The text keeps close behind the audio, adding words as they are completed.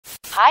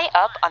high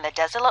up on the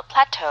desolate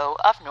plateau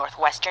of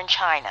northwestern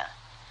China.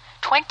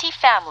 20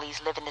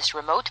 families live in this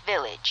remote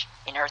village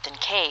in earthen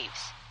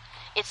caves.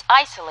 It's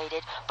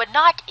isolated but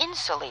not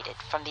insulated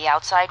from the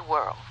outside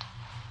world.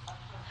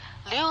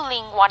 Liu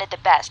Ling wanted the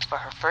best for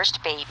her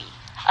first baby,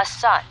 a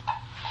son,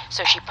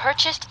 so she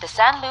purchased the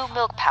Sanlu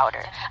milk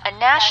powder, a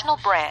national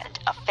brand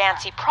of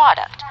fancy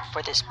product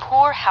for this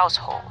poor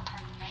household.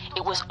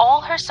 It was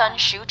all her son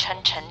Xu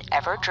Chenchen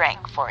ever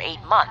drank for 8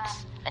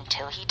 months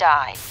until he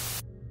died.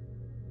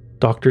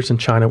 Doctors in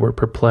China were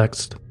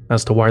perplexed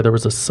as to why there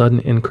was a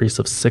sudden increase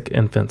of sick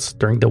infants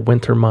during the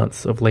winter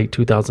months of late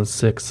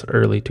 2006,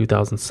 early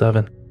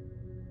 2007.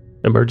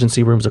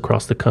 Emergency rooms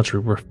across the country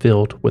were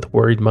filled with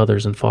worried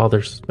mothers and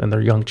fathers and their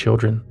young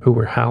children who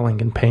were howling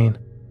in pain.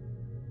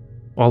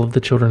 All of the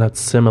children had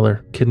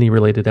similar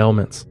kidney-related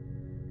ailments.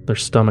 Their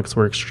stomachs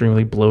were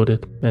extremely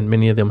bloated, and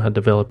many of them had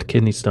developed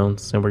kidney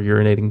stones and were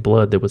urinating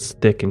blood that was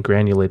thick and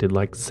granulated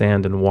like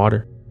sand and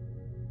water.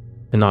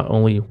 And not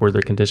only were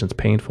their conditions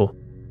painful,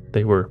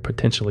 they were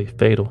potentially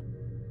fatal.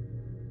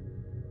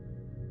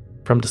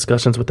 From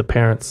discussions with the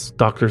parents,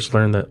 doctors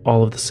learned that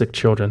all of the sick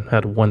children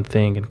had one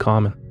thing in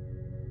common.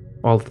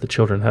 All of the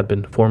children had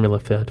been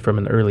formula-fed from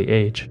an early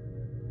age.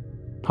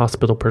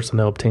 Hospital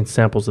personnel obtained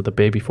samples of the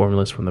baby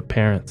formulas from the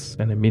parents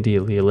and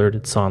immediately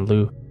alerted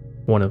Sanlu,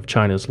 one of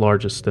China's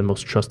largest and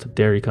most trusted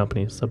dairy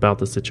companies, about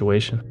the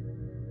situation.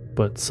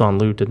 But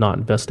Sanlu did not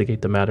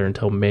investigate the matter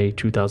until May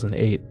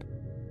 2008,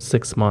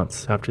 6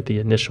 months after the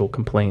initial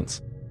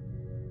complaints.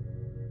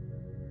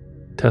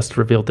 Tests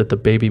revealed that the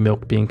baby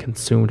milk being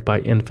consumed by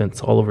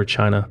infants all over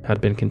China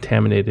had been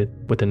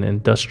contaminated with an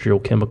industrial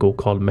chemical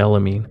called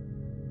melamine.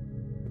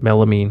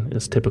 Melamine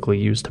is typically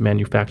used to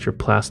manufacture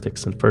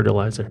plastics and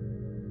fertilizer.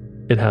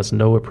 It has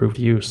no approved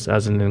use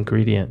as an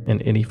ingredient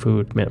in any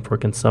food meant for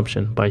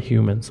consumption by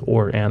humans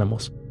or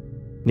animals.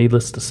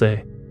 Needless to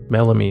say,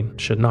 melamine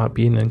should not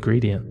be an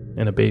ingredient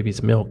in a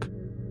baby's milk.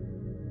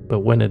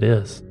 But when it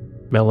is,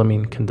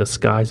 melamine can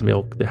disguise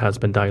milk that has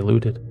been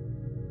diluted.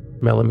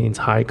 Melamine's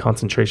high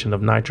concentration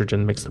of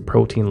nitrogen makes the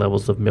protein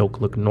levels of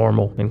milk look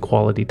normal in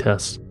quality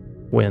tests,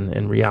 when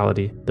in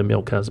reality the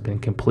milk has been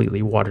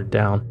completely watered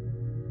down.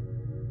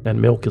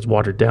 And milk is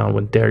watered down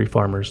when dairy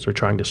farmers are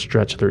trying to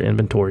stretch their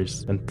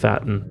inventories and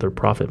fatten their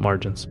profit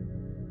margins.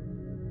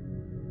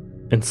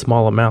 In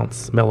small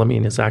amounts,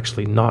 melamine is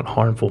actually not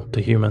harmful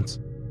to humans.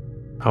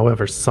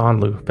 However,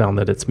 Sanlu found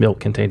that its milk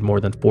contained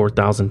more than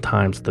 4,000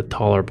 times the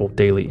tolerable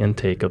daily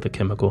intake of the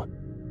chemical.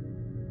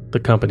 The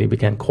company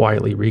began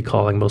quietly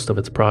recalling most of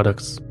its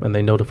products, and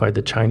they notified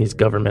the Chinese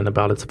government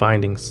about its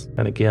findings,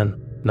 and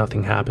again,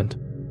 nothing happened.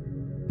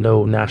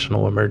 No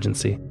national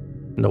emergency,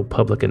 no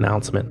public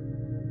announcement.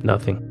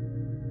 Nothing.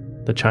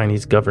 The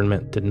Chinese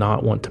government did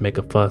not want to make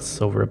a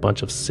fuss over a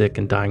bunch of sick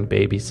and dying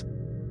babies,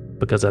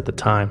 because at the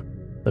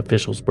time,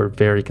 officials were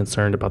very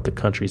concerned about the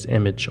country's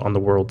image on the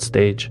world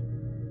stage.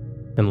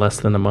 In less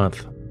than a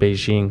month,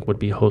 Beijing would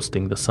be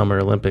hosting the Summer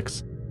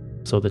Olympics,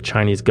 so the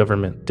Chinese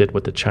government did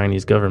what the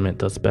Chinese government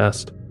does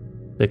best.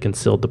 They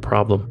concealed the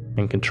problem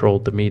and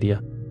controlled the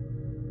media.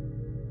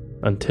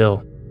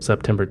 Until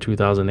September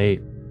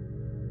 2008.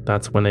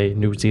 That's when a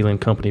New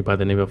Zealand company by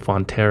the name of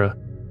Fonterra,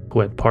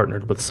 who had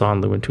partnered with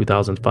Sanlu in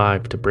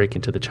 2005 to break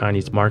into the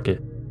Chinese market,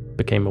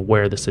 became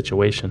aware of the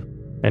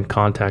situation and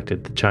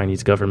contacted the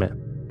Chinese government,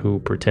 who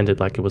pretended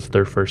like it was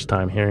their first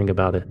time hearing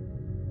about it.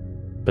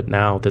 But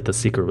now that the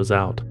secret was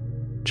out,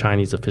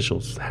 Chinese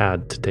officials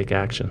had to take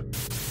action.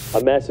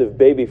 A massive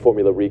baby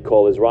formula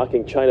recall is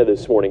rocking China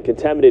this morning.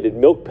 Contaminated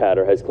milk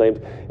powder has claimed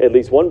at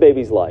least one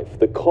baby's life.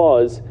 The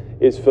cause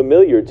is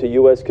familiar to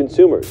U.S.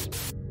 consumers.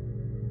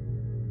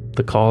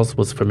 The cause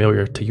was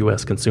familiar to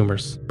U.S.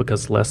 consumers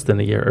because less than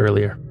a year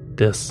earlier,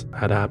 this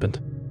had happened.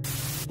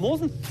 More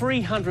than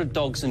 300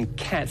 dogs and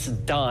cats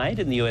died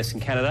in the US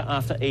and Canada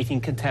after eating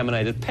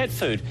contaminated pet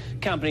food.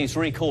 Companies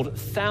recalled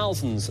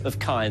thousands of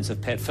kinds of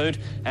pet food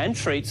and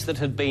treats that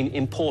had been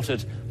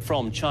imported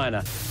from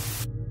China.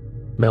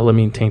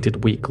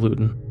 Melamine-tainted wheat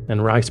gluten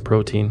and rice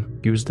protein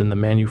used in the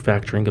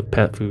manufacturing of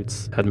pet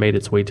foods had made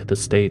its way to the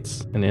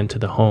States and into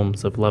the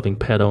homes of loving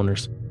pet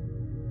owners.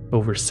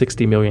 Over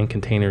 60 million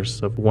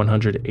containers of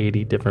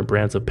 180 different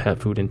brands of pet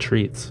food and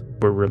treats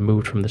were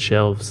removed from the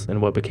shelves in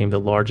what became the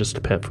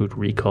largest pet food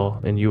recall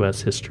in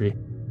U.S. history.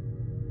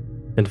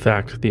 In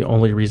fact, the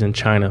only reason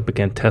China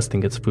began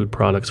testing its food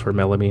products for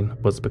melamine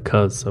was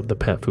because of the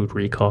pet food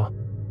recall.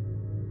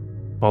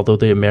 Although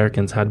the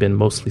Americans had been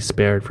mostly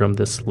spared from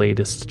this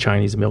latest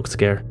Chinese milk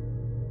scare,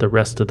 the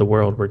rest of the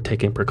world were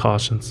taking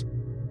precautions.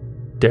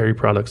 Dairy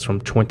products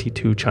from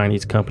 22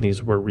 Chinese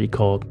companies were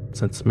recalled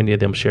since many of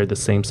them shared the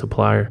same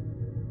supplier.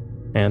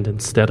 And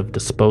instead of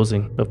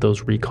disposing of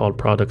those recalled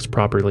products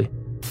properly,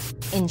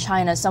 in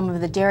China, some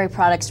of the dairy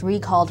products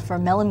recalled for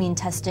melamine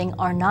testing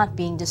are not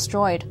being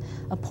destroyed.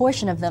 A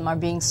portion of them are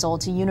being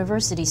sold to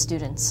university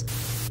students.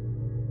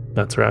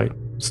 That's right.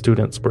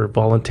 Students were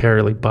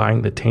voluntarily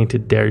buying the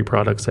tainted dairy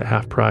products at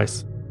half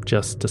price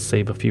just to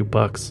save a few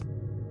bucks.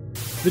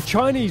 The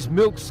Chinese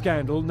milk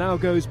scandal now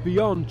goes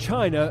beyond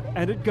China,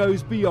 and it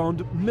goes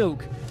beyond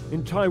milk.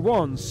 In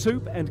Taiwan,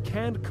 soup and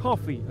canned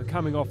coffee are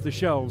coming off the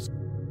shelves.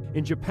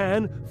 In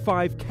Japan,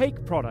 5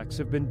 cake products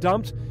have been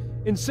dumped.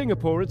 In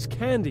Singapore, it's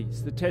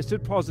candies that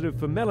tested positive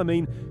for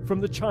melamine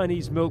from the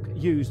Chinese milk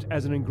used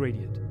as an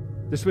ingredient.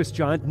 The Swiss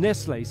giant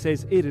Nestlé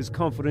says it is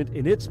confident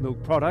in its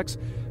milk products,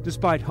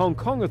 despite Hong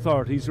Kong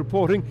authorities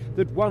reporting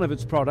that one of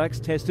its products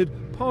tested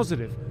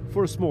positive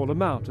for a small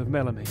amount of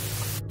melamine.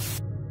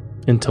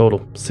 In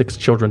total, 6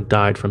 children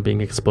died from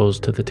being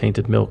exposed to the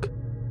tainted milk.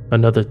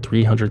 Another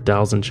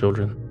 300,000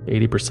 children,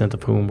 80%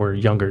 of whom were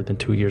younger than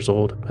 2 years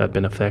old, had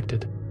been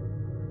affected.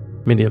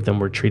 Many of them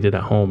were treated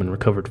at home and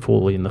recovered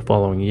fully in the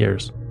following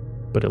years,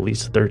 but at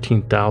least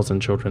 13,000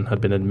 children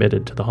had been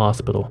admitted to the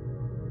hospital,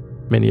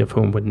 many of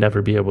whom would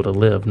never be able to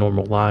live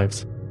normal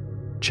lives.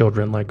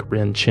 Children like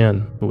Ren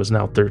Chen, who was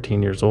now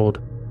 13 years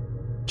old.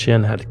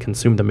 Chen had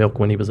consumed the milk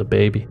when he was a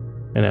baby,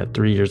 and at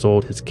 3 years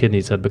old his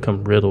kidneys had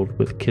become riddled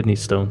with kidney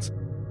stones.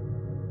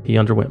 He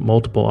underwent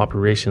multiple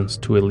operations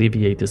to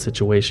alleviate the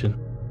situation,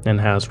 and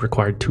has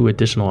required 2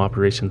 additional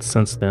operations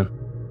since then.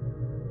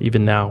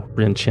 Even now,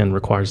 Ren Chen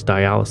requires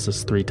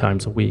dialysis 3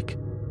 times a week.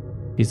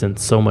 He's in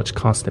so much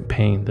constant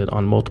pain that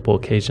on multiple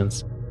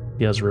occasions,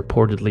 he has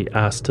reportedly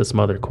asked his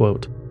mother,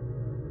 quote,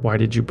 "Why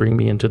did you bring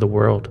me into the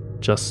world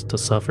just to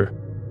suffer?"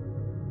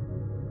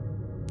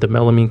 The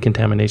melamine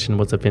contamination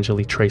was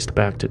eventually traced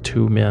back to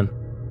 2 men.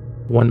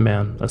 One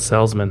man, a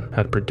salesman,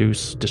 had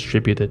produced,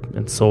 distributed,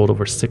 and sold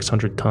over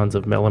 600 tons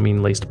of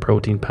melamine-laced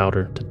protein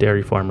powder to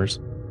dairy farmers.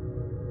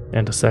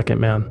 And a second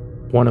man,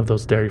 one of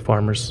those dairy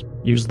farmers,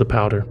 used the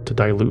powder to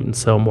dilute and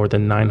sell more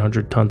than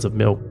 900 tons of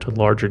milk to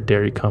larger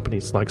dairy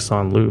companies like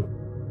Sanlu,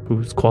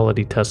 whose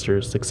quality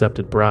testers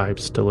accepted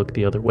bribes to look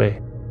the other way.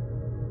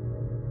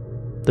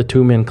 The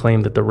 2 men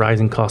claimed that the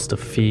rising cost of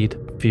feed,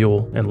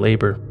 fuel, and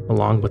labor,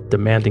 along with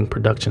demanding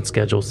production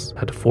schedules,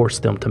 had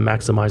forced them to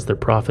maximize their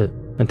profit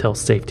until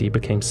safety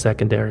became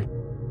secondary.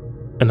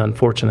 An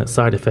unfortunate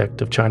side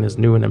effect of China's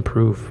new and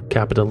improved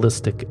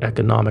capitalistic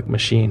economic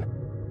machine,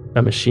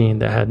 a machine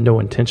that had no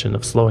intention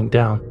of slowing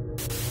down.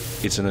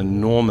 It's an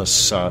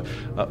enormous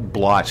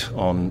blight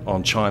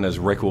on China's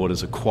record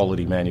as a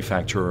quality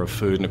manufacturer of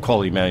food and a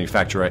quality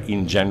manufacturer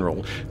in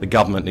general. The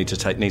government needs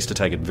to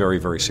take it very,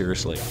 very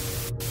seriously.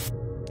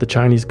 The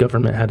Chinese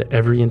government had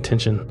every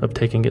intention of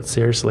taking it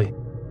seriously.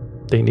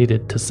 They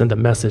needed to send a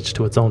message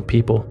to its own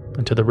people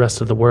and to the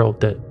rest of the world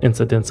that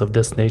incidents of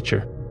this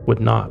nature would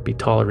not be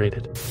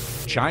tolerated.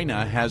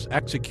 China has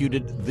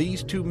executed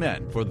these 2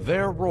 men for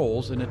their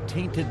roles in a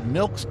tainted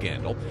milk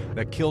scandal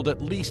that killed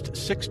at least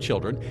 6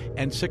 children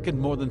and sickened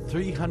more than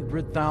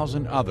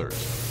 300,000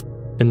 others.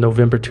 In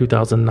November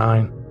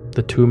 2009,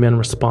 the 2 men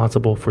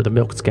responsible for the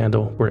milk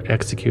scandal were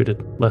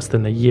executed less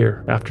than a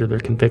year after their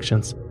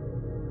convictions,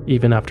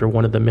 even after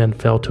one of the men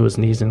fell to his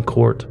knees in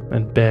court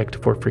and begged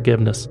for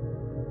forgiveness.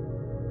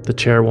 The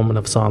chairwoman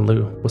of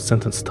Sanlu was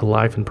sentenced to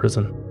life in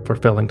prison for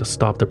failing to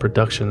stop the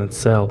production and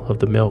sale of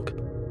the milk.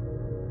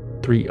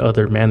 3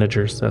 other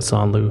managers at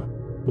Sanlu,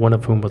 one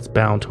of whom was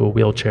bound to a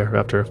wheelchair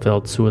after a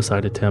failed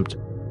suicide attempt,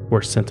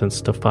 were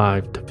sentenced to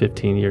 5 to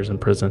 15 years in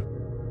prison.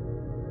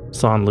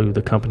 Sanlu,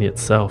 the company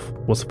itself,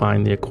 was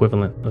fined the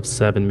equivalent of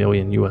 $7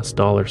 million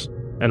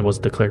and was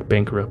declared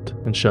bankrupt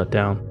and shut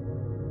down.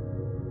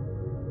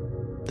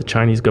 The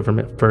Chinese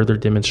government further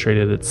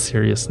demonstrated its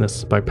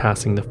seriousness by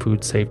passing the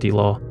food safety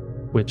law,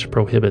 which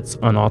prohibits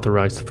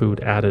unauthorized food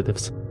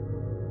additives,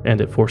 and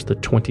it forced the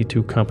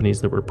 22 companies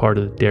that were part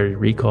of the dairy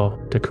recall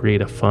to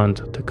create a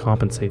fund to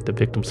compensate the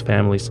victims'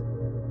 families,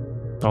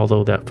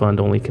 although that fund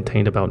only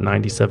contained about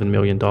 $97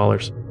 million,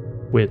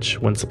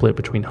 which, when split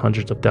between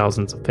hundreds of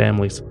thousands of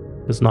families,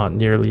 is not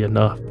nearly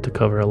enough to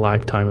cover a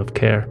lifetime of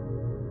care.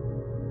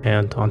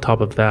 And on top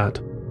of that,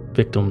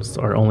 victims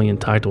are only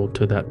entitled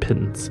to that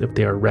pittance if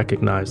they are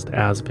recognized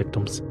as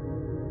victims.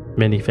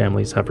 Many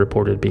families have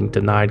reported being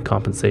denied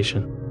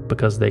compensation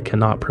because they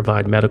cannot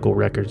provide medical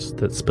records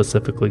that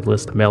specifically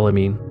list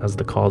melamine as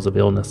the cause of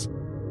illness.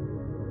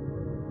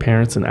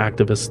 Parents and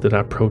activists that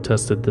have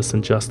protested this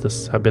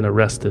injustice have been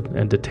arrested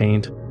and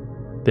detained.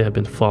 They have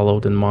been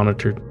followed and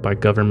monitored by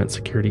government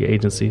security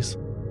agencies.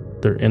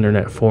 Their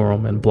internet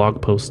forum and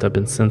blog posts have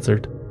been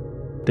censored.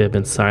 They have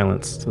been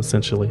silenced,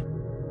 essentially,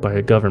 by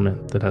a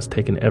government that has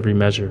taken every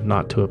measure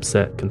not to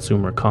upset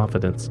consumer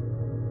confidence.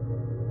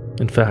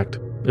 In fact,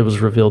 it was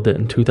revealed that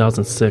in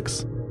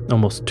 2006,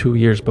 almost 2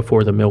 years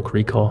before the milk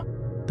recall,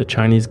 the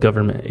Chinese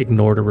government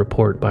ignored a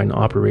report by an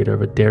operator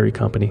of a dairy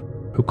company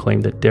who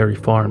claimed that dairy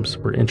farms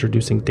were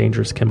introducing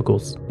dangerous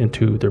chemicals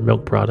into their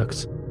milk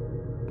products.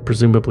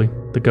 Presumably,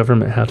 the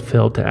government had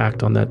failed to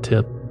act on that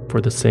tip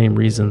for the same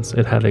reasons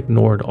it had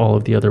ignored all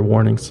of the other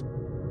warnings.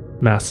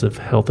 Massive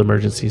health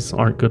emergencies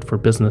aren't good for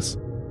business,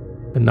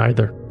 and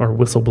neither are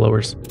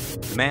whistleblowers.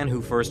 The man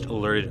who first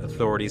alerted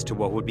authorities to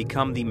what would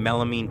become the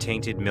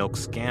melamine-tainted milk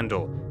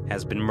scandal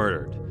has been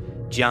murdered.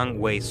 Jiang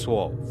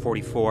Wei-suo,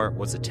 44,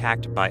 was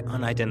attacked by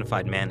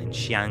unidentified man in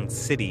Xi'an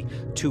City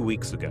 2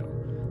 weeks ago.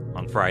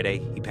 On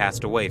Friday, he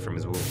passed away from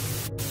his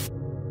wounds.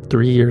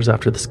 3 years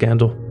after the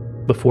scandal,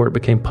 before it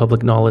became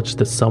public knowledge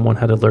that someone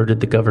had alerted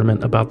the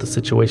government about the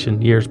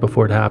situation years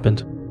before it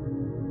happened,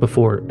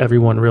 before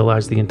everyone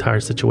realized the entire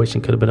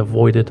situation could have been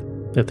avoided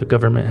if the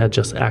government had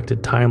just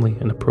acted timely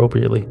and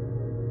appropriately,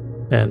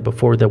 and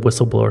before the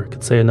whistleblower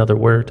could say another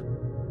word.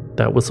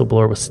 That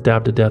whistleblower was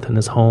stabbed to death in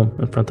his home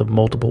in front of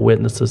multiple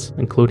witnesses,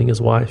 including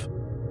his wife.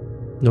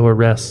 No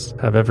arrests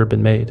have ever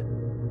been made.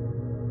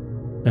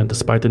 And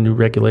despite the new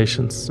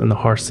regulations and the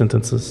harsh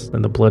sentences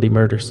and the bloody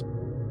murders,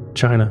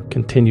 China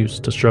continues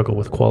to struggle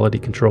with quality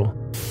control.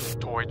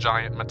 Toy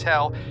giant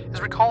Mattel is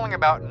recalling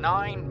about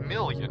 9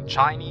 million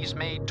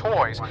Chinese-made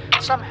toys.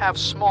 Some have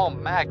small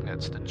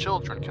magnets that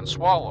children can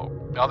swallow.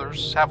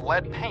 Others have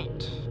lead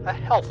paint, a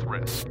health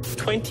risk.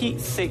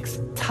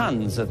 26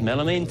 tons of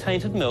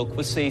melamine-tainted milk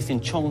were seized in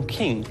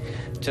Chongqing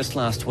just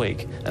last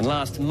week. And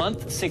last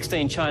month,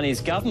 16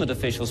 Chinese government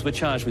officials were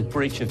charged with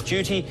breach of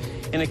duty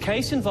in a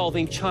case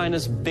involving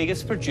China's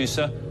biggest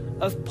producer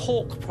of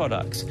pork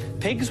products.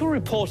 Pigs were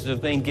reported to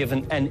have been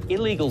given an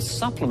illegal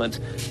supplement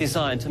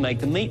designed to make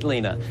the meat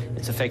leaner.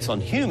 Its effects on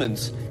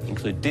humans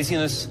include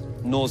dizziness,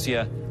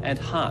 nausea, and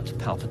heart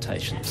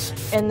palpitations.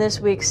 In this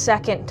week's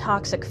second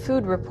toxic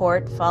food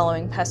report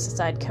following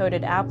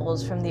pesticide-coated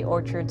apples from the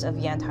orchards of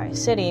Yantai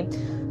City,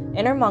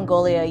 Inner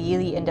Mongolia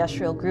Yili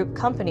Industrial Group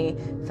company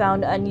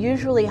found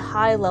unusually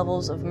high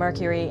levels of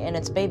mercury in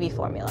its baby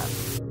formula.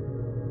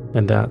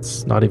 And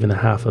that's not even the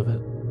half of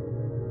it.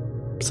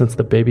 Since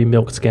the baby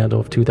milk scandal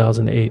of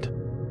 2008,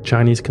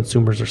 Chinese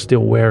consumers are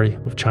still wary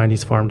of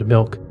Chinese farmed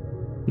milk,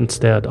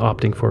 instead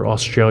opting for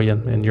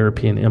Australian and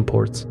European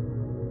imports.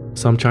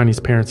 Some Chinese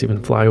parents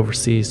even fly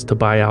overseas to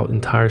buy out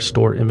entire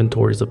store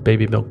inventories of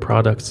baby milk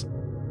products,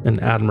 an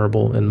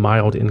admirable and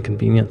mild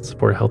inconvenience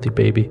for a healthy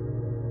baby.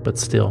 But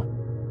still,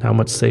 how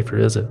much safer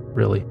is it,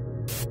 really?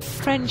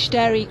 French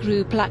dairy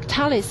group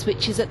Lactalis,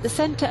 which is at the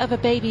centre of a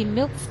baby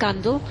milk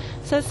scandal,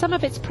 says some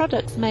of its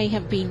products may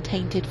have been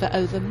tainted for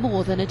over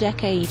more than a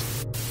decade.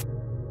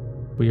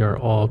 We are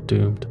all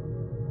doomed.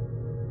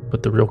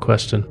 But the real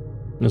question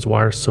is,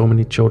 why are so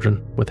many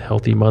children with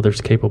healthy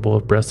mothers capable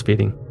of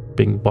breastfeeding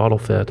being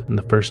bottle-fed in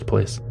the first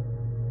place?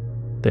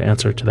 The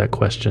answer to that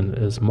question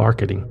is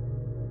marketing.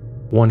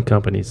 One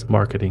company's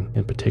marketing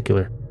in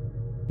particular,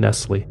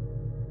 Nestlé,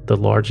 the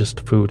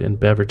largest food and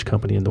beverage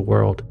company in the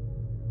world,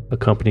 a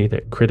company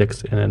that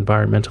critics and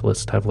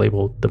environmentalists have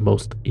labeled the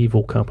most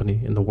evil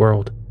company in the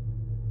world.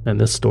 And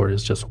this story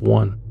is just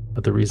one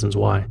of the reasons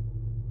why.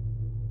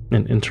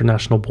 An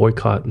international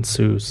boycott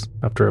ensues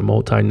after a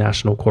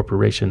multinational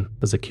corporation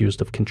is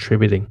accused of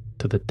contributing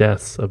to the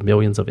deaths of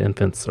millions of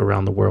infants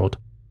around the world.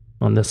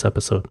 On this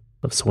episode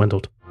of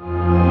Swindled.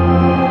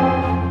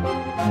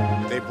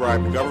 They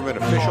bribed government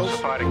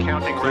officials,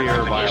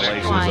 clear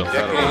violations of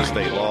federal and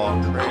state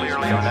law,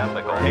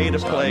 pay to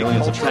play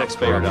millions of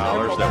taxpayer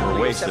dollars that were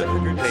wasted,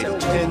 paid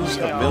tens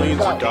of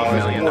millions of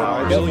dollars,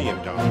 $1 billion,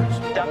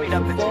 dummied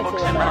up its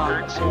books and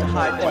records to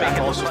hide the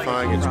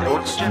falsifying its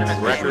books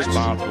and records,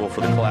 responsible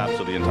for the collapse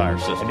of the entire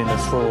system. And in the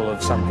thrall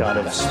of some kind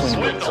of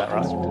swindle, is that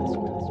right?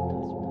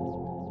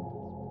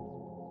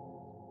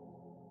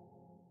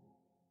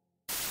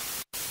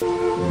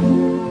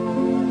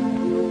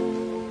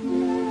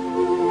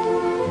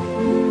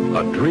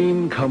 A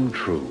dream come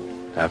true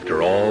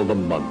after all the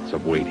months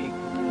of waiting.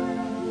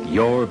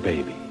 Your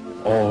baby,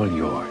 all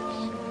yours.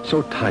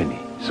 So tiny,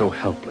 so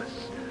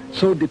helpless,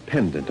 so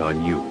dependent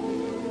on you.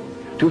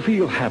 To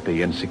feel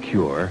happy and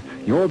secure,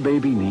 your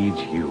baby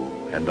needs you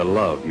and the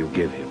love you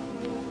give him.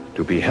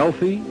 To be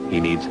healthy,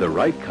 he needs the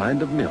right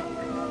kind of milk.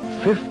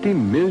 50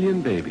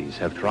 million babies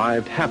have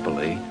thrived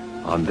happily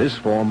on this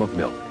form of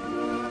milk.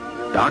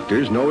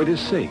 Doctors know it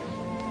is safe,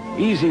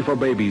 easy for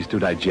babies to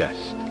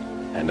digest,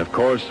 and of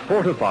course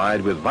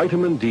fortified with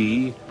vitamin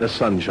D, the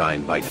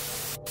sunshine vitamin.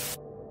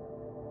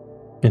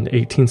 In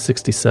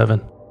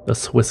 1867, a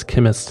Swiss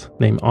chemist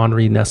named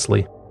Henri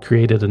Nestlé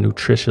created a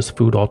nutritious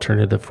food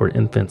alternative for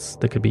infants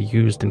that could be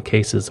used in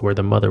cases where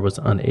the mother was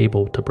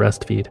unable to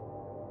breastfeed.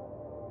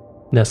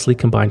 Nestlé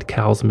combined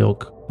cow's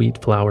milk,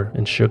 wheat flour,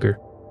 and sugar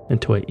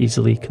into an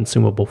easily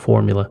consumable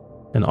formula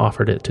and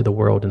offered it to the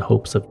world in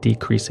hopes of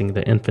decreasing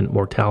the infant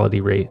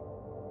mortality rate.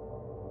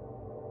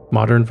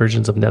 Modern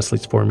versions of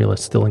Nestlé's formula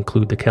still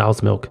include the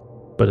cow's milk,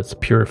 but it's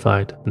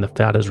purified and the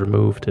fat is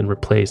removed and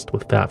replaced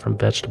with fat from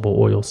vegetable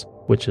oils,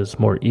 which is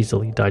more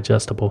easily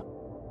digestible.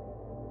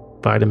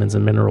 Vitamins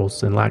and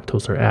minerals and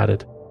lactose are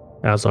added,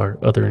 as are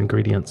other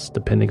ingredients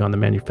depending on the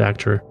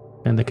manufacturer,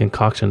 and the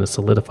concoction is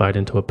solidified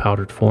into a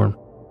powdered form.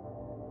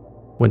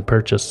 When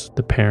purchased,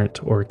 the parent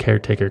or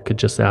caretaker could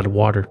just add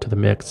water to the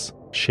mix,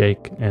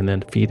 shake, and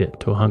then feed it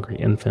to a hungry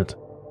infant.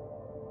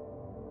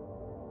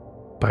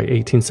 By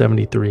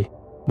 1873,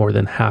 more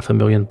than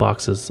 500,000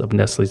 boxes of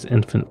Nestlé's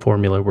infant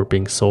formula were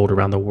being sold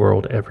around the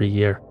world every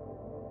year.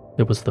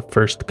 It was the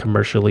first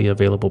commercially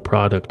available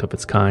product of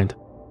its kind,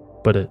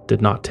 but it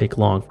did not take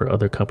long for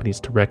other companies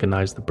to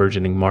recognize the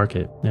burgeoning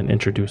market and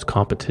introduce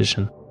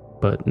competition.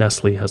 But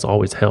Nestlé has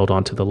always held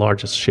on to the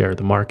largest share of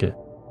the market.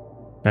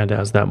 And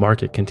as that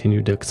market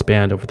continued to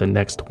expand over the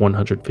next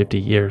 150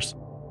 years,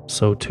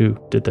 so too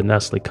did the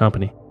Nestlé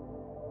company.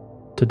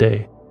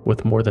 Today,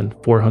 With more than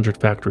 400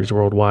 factories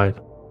worldwide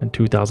and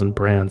 2,000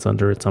 brands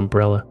under its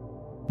umbrella,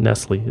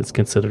 Nestlé is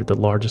considered the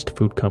largest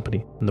food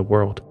company in the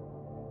world.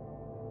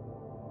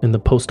 In the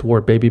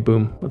post-war baby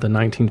boom of the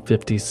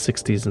 1950s,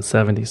 60s,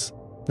 and 70s,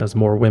 as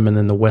more women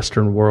in the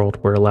Western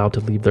world were allowed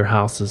to leave their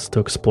houses to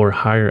explore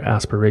higher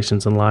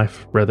aspirations in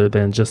life rather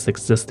than just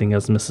existing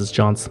as Mrs.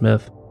 John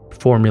Smith,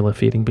 formula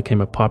feeding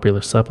became a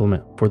popular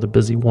supplement for the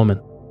busy woman,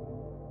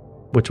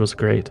 which was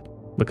great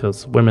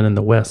because women in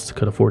the West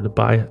could afford to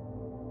buy it.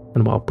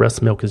 And while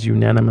breast milk is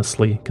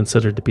unanimously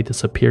considered to be the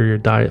superior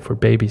diet for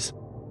babies,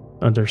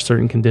 under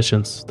certain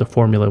conditions, the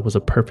formula was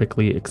a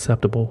perfectly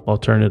acceptable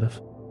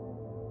alternative.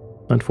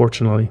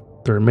 Unfortunately,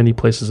 there are many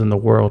places in the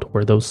world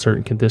where those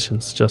certain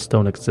conditions just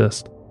don't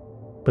exist.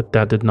 But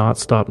that did not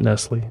stop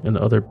Nestlé and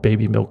other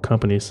baby milk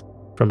companies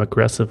from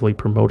aggressively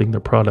promoting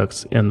their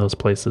products in those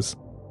places.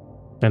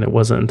 And it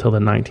wasn't until the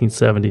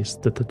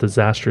 1970s that the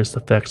disastrous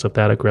effects of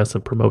that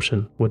aggressive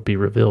promotion would be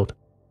revealed.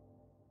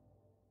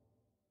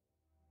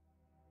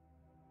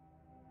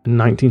 In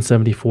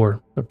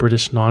 1974, a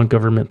British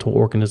non-governmental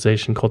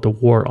organization called the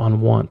War on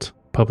Want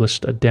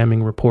published a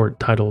damning report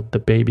titled The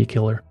Baby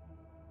Killer.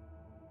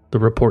 The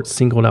report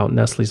singled out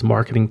Nestlé's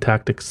marketing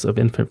tactics of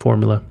infant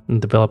formula in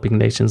developing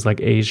nations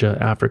like Asia,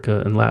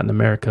 Africa, and Latin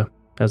America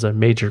as a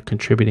major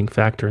contributing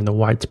factor in the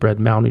widespread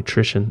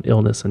malnutrition,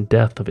 illness, and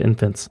death of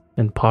infants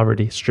in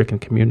poverty-stricken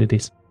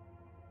communities.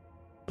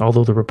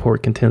 Although the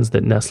report contends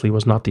that Nestlé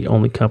was not the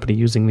only company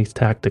using these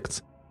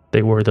tactics,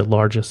 they were the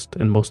largest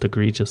and most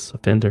egregious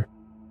offender.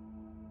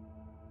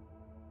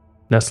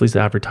 Nestlé's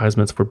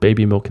advertisements for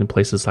baby milk in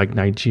places like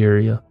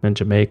Nigeria and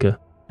Jamaica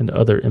and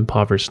other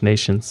impoverished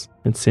nations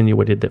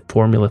insinuated that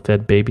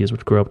formula-fed babies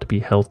would grow up to be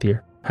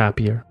healthier,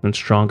 happier, and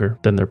stronger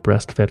than their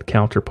breast-fed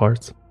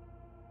counterparts.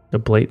 A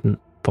blatant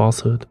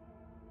falsehood.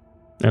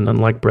 And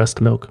unlike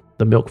breast milk,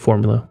 the milk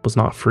formula was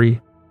not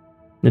free.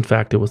 In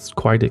fact, it was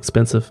quite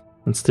expensive,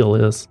 and still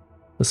is,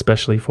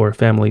 especially for a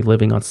family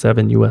living on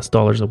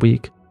 $7 a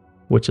week,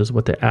 which is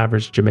what the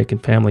average Jamaican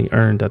family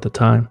earned at the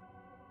time.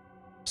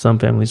 Some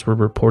families were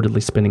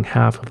reportedly spending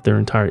half of their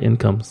entire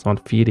incomes on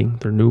feeding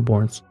their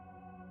newborns.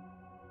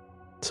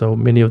 So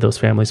many of those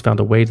families found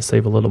a way to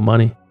save a little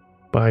money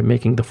by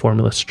making the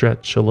formula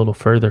stretch a little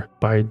further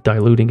by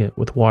diluting it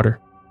with water,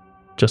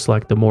 just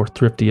like the more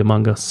thrifty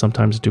among us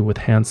sometimes do with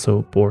hand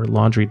soap or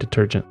laundry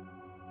detergent.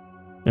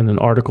 In an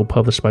article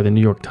published by the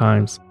New York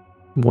Times,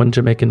 one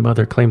Jamaican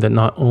mother claimed that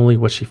not only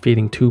was she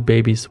feeding 2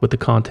 babies with the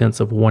contents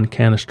of 1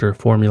 canister of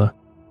formula,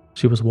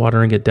 she was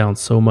watering it down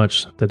so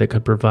much that it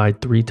could provide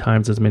 3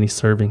 times as many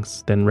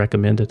servings than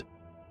recommended.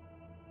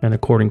 And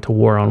according to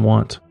War on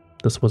Want,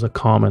 this was a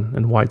common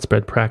and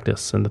widespread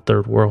practice in the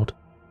Third World.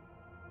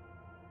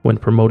 When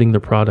promoting the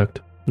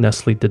product,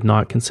 Nestlé did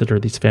not consider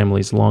these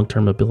families'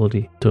 long-term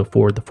ability to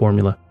afford the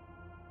formula.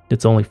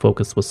 Its only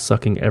focus was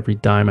sucking every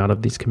dime out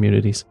of these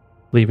communities,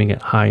 leaving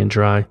it high and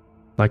dry,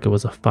 like it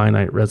was a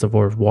finite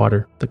reservoir of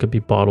water that could be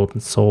bottled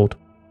and sold.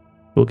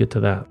 We'll get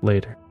to that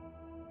later.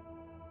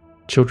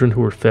 Children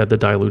who were fed the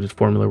diluted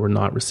formula were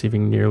not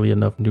receiving nearly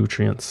enough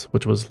nutrients,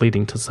 which was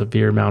leading to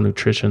severe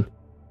malnutrition.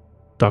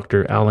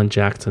 Dr. Alan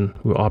Jackson,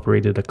 who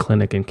operated a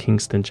clinic in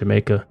Kingston,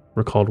 Jamaica,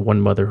 recalled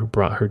one mother who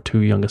brought her 2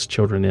 youngest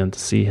children in to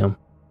see him.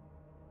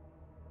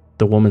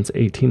 The woman's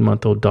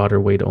 18-month-old daughter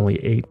weighed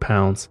only 8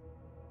 pounds,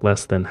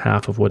 less than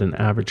half of what an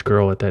average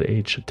girl at that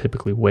age should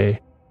typically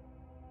weigh.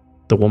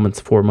 The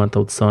woman's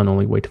 4-month-old son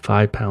only weighed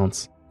 5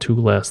 pounds, 2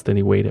 less than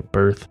he weighed at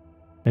birth,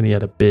 and he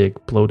had a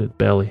big, bloated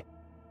belly.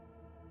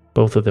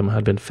 Both of them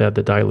had been fed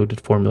the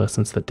diluted formula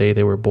since the day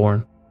they were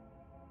born.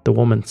 The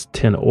woman's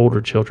 10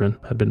 older children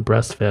had been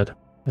breastfed,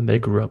 and they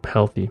grew up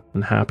healthy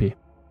and happy.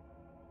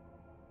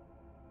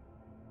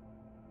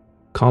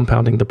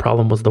 Compounding the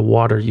problem was the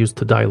water used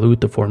to dilute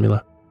the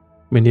formula.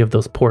 Many of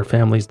those poor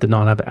families did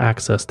not have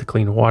access to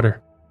clean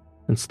water.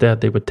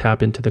 Instead, they would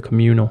tap into the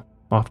communal,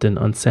 often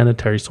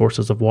unsanitary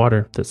sources of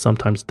water that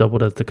sometimes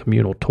doubled as the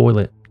communal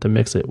toilet to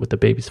mix it with the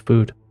baby's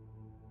food.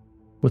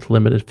 With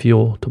limited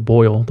fuel to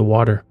boil the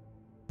water,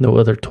 no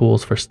other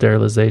tools for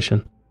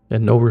sterilization,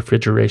 and no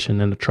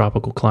refrigeration in a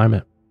tropical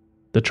climate,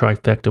 the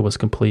trifecta was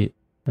complete,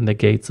 and the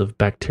gates of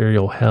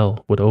bacterial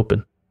hell would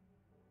open.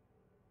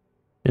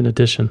 In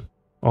addition,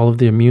 all of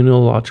the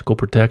immunological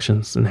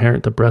protections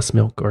inherent to breast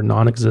milk are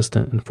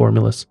non-existent in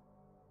formulas.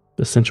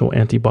 Essential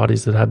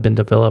antibodies that have been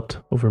developed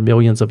over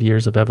millions of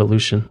years of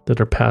evolution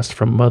that are passed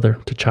from mother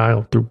to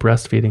child through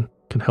breastfeeding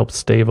can help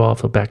stave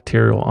off a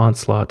bacterial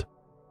onslaught.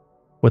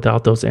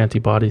 Without those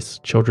antibodies,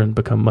 children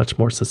become much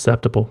more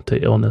susceptible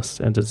to illness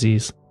and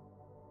disease.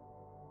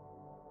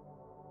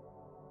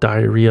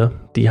 Diarrhea,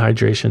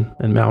 dehydration,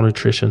 and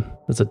malnutrition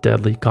is a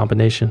deadly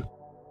combination.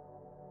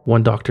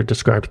 One doctor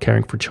described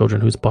caring for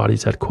children whose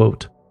bodies had,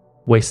 quote,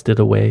 wasted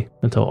away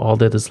until all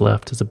that is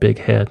left is a big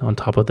head on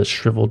top of the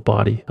shriveled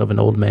body of an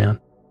old man.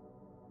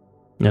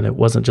 And it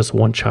wasn't just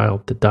one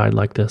child that died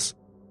like this.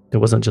 It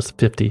wasn't just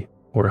 50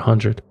 or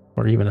 100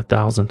 or even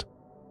 1,000.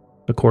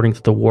 According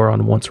to the War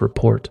on Want's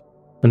report,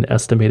 an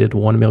estimated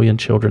 1 million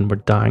children were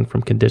dying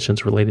from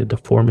conditions related to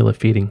formula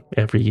feeding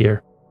every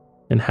year,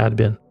 and had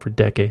been for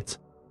decades.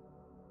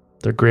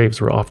 their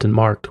graves were often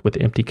marked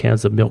with empty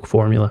cans of milk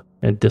formula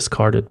and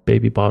discarded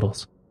baby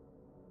bottles.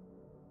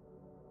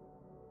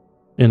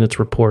 In its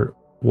report,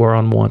 War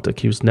on Want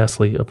accused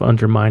Nestlé of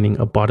undermining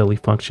a bodily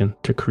function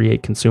to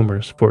create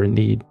consumers for a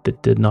need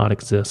that did not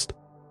exist.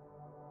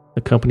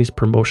 The company's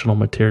promotional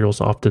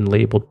materials often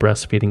labeled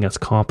breastfeeding as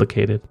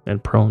complicated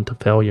and prone to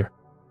failure.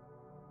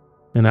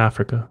 In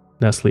Africa,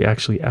 Nestlé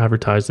actually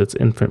advertised its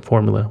infant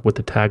formula with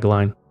the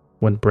tagline,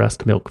 "When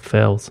breast milk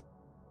fails."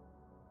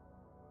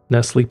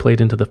 Nestlé played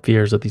into the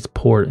fears of these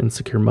poor,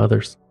 insecure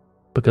mothers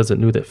because it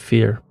knew that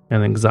fear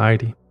and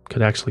anxiety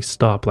could actually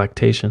stop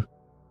lactation.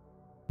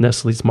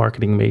 Nestlé's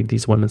marketing made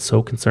these women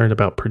so concerned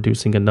about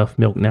producing enough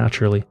milk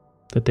naturally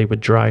that they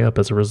would dry up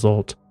as a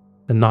result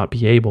and not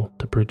be able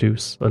to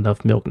produce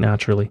enough milk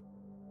naturally,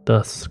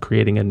 thus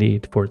creating a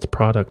need for its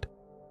product.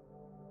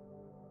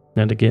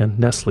 And again,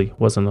 Nestlé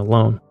wasn't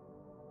alone.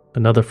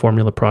 Another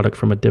formula product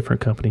from a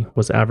different company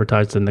was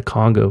advertised in the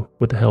Congo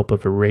with the help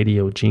of a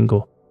radio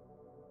jingle.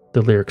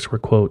 The lyrics were,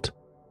 quote,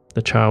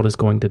 "The child is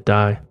going to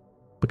die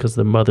because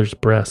the mother's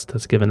breast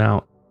has given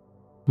out.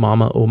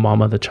 Mama, oh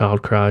mama, the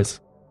child cries.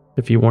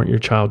 If you want your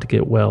child to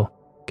get well,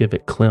 give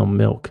it Clem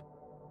milk."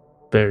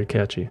 Very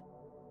catchy.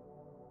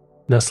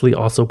 Nestlé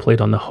also played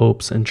on the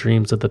hopes and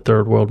dreams of the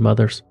third world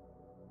mothers.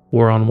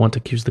 War on Want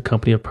accused the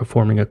company of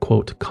performing a,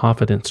 quote,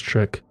 confidence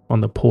trick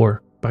on the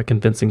poor by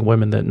convincing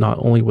women that not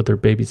only would their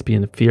babies be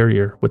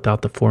inferior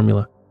without the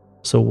formula,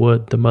 so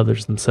would the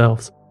mothers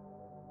themselves.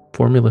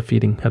 Formula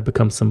feeding had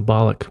become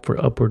symbolic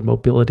for upward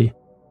mobility,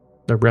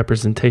 a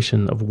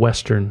representation of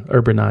Western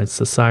urbanized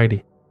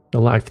society, a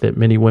life that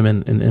many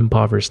women in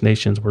impoverished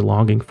nations were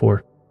longing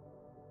for.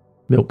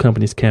 Milk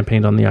companies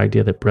campaigned on the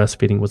idea that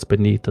breastfeeding was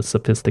beneath a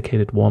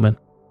sophisticated woman,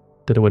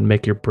 that it would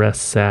make your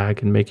breasts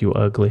sag and make you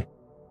ugly,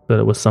 that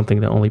it was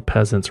something that only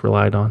peasants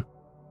relied on,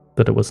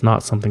 that it was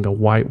not something a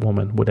white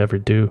woman would ever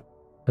do,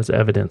 as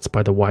evidenced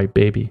by the white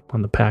baby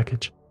on the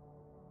package.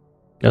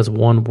 As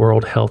one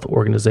World Health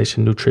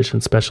Organization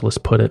nutrition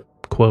specialist put it,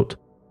 quote,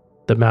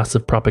 "The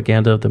massive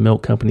propaganda of the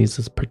milk companies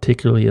is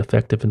particularly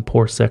effective in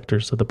poor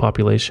sectors of the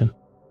population.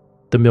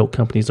 The milk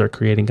companies are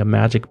creating a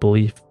magic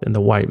belief in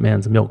the white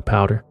man's milk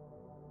powder."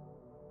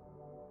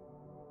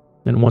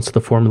 And once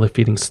the formula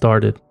feeding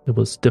started, it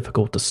was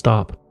difficult to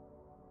stop.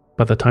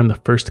 By the time the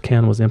first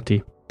can was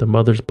empty, the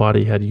mother's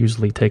body had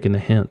usually taken a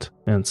hint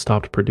and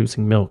stopped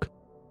producing milk.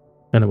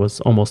 And it was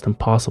almost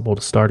impossible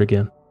to start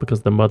again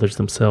because the mothers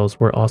themselves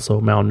were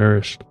also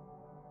malnourished.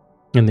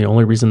 And the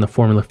only reason the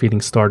formula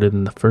feeding started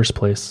in the first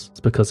place is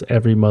because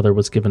every mother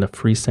was given a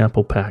free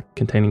sample pack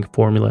containing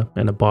formula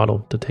and a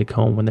bottle to take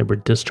home when they were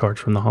discharged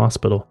from the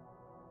hospital.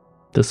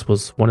 This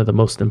was one of the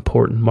most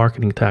important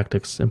marketing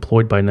tactics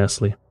employed by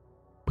Nestlé,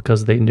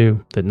 because they knew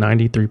that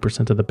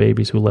 93% of the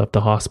babies who left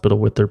the hospital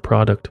with their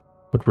product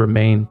would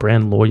remain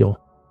brand loyal,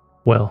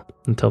 well,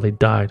 until they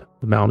died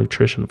of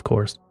malnutrition, of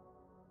course.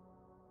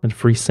 And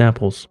free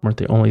samples weren't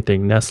the only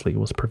thing Nestlé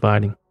was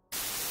providing.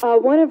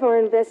 One of our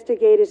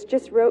investigators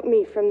just wrote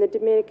me from the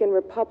Dominican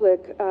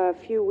Republic a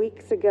few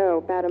weeks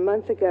ago, about a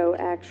month ago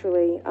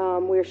actually,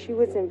 where she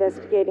was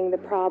investigating the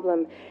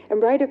problem.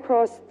 And right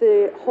across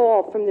the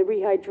hall from the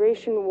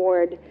rehydration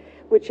ward,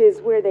 which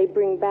is where they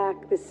bring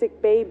back the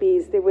sick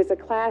babies, there was a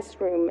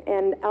classroom,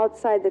 and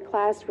outside the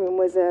classroom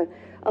was a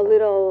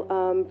little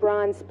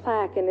bronze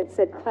plaque, and it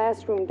said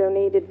 "Classroom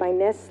donated by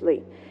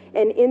Nestlé."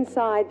 And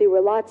inside there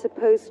were lots of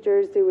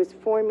posters, there was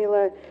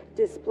formula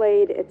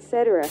displayed,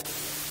 etc.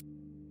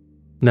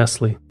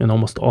 Nestlé and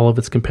almost all of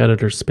its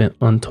competitors spent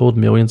untold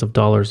millions of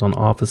dollars on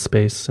office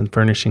space and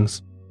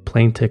furnishings,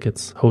 plane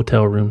tickets,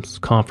 hotel rooms,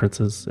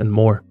 conferences, and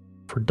more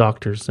for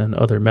doctors and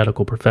other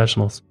medical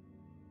professionals.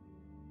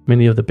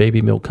 Many of the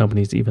baby milk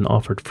companies even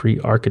offered free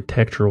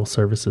architectural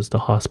services to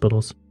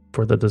hospitals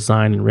for the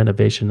design and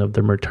renovation of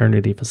their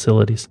maternity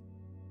facilities.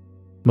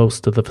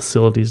 Most of the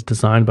facilities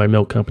designed by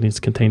milk companies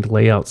contained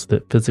layouts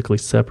that physically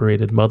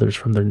separated mothers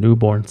from their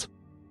newborns.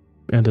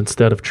 And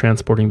instead of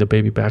transporting the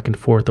baby back and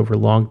forth over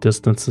long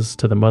distances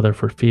to the mother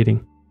for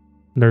feeding,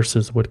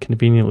 nurses would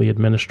conveniently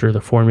administer the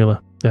formula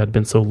that had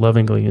been so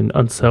lovingly and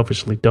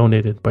unselfishly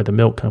donated by the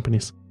milk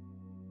companies.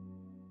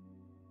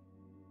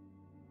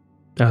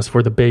 As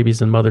for the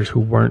babies and mothers who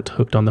weren't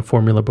hooked on the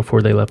formula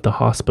before they left the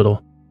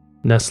hospital,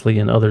 Nestlé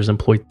and others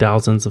employed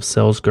thousands of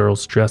sales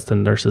girls dressed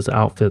in nurses'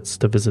 outfits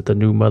to visit the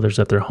new mothers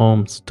at their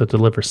homes to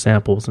deliver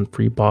samples and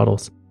free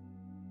bottles.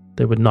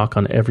 They would knock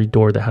on every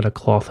door that had a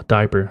cloth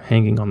diaper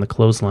hanging on the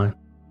clothesline.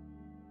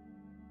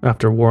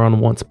 After War on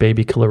Want's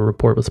baby killer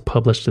report was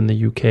published in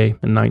the UK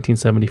in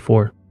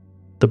 1974,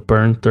 the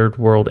Burn Third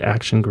World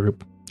Action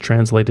Group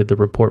translated the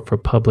report for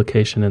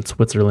publication in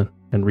Switzerland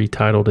and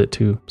retitled it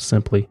to,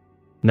 simply,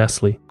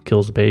 "Nestlé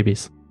Kills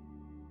Babies."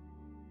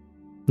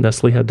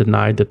 Nestlé had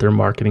denied that their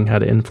marketing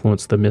had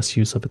influenced the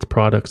misuse of its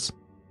products.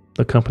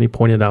 The company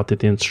pointed out that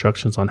the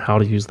instructions on how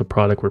to use the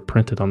product were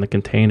printed on the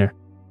container,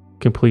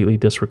 completely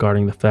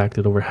disregarding the fact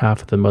that over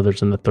half of the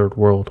mothers in the third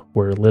world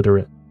were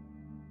illiterate.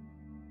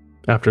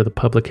 After the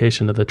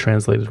publication of the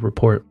translated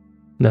report,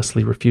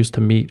 Nestlé refused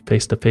to meet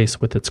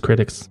face-to-face with its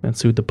critics and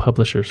sued the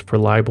publishers for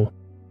libel.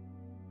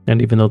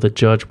 And even though the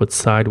judge would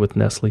side with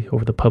Nestlé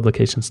over the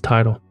publication's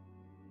title,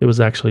 it was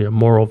actually a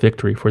moral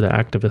victory for the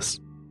activists.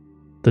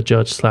 The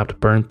judge slapped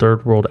Burn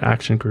Third World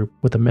Action Group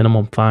with a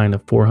minimum fine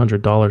of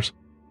 $400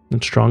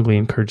 and strongly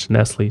encouraged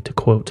Nestlé to,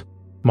 quote,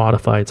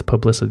 modify its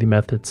publicity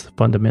methods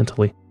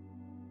fundamentally.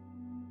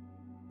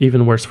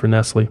 Even worse for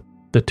Nestlé,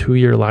 the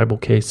 2-year libel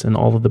case and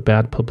all of the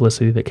bad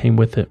publicity that came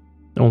with it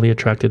only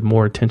attracted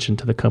more attention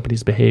to the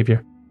company's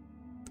behavior.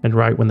 And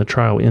right when the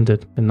trial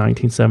ended in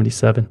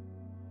 1977,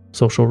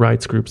 social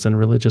rights groups and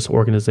religious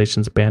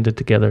organizations banded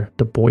together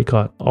to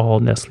boycott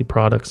all Nestlé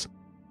products.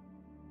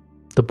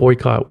 The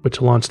boycott,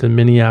 which launched in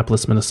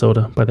Minneapolis,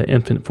 Minnesota by the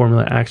Infant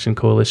Formula Action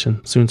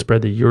Coalition, soon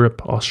spread to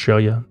Europe,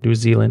 Australia, New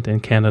Zealand,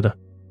 and Canada.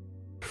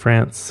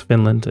 France,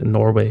 Finland, and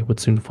Norway would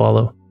soon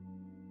follow.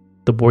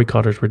 The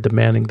boycotters were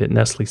demanding that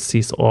Nestlé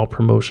cease all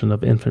promotion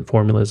of infant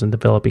formulas in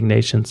developing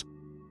nations,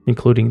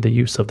 including the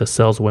use of the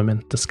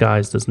saleswomen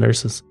disguised as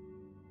nurses.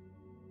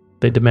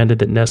 They demanded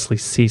that Nestlé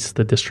cease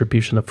the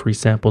distribution of free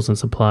samples and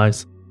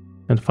supplies,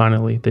 and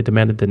finally, they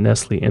demanded that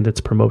Nestlé end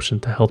its promotion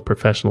to health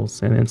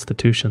professionals and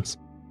institutions.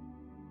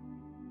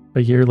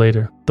 A year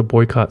later, the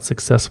boycott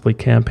successfully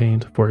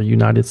campaigned for a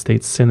United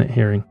States Senate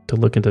hearing to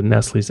look into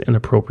Nestlé's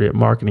inappropriate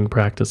marketing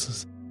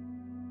practices.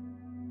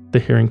 The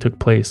hearing took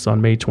place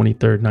on May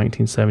 23,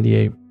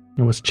 1978,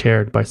 and was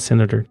chaired by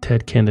Senator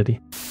Ted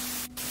Kennedy.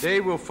 They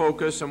will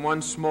focus on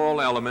one small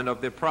element of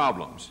their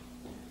problems.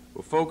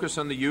 We'll focus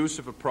on the use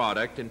of a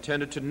product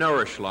intended to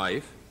nourish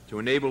life, to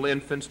enable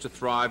infants to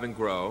thrive and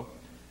grow,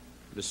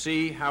 to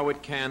see how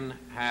it can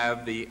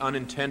have the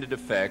unintended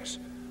effects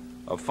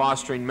of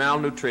fostering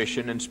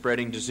malnutrition and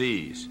spreading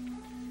disease.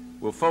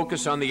 We'll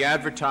focus on the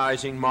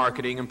advertising,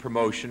 marketing, and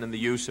promotion and the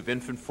use of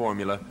infant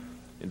formula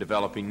in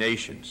developing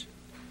nations.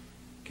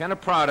 Can a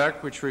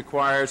product which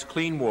requires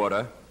clean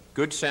water,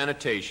 good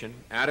sanitation,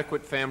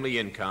 adequate family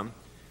income,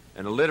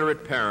 and a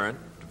literate parent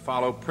to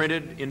follow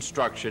printed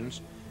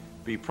instructions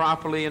be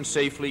properly and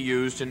safely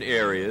used in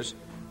areas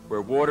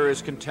where water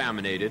is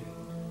contaminated,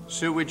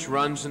 sewage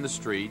runs in the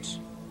streets,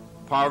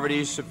 poverty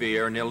is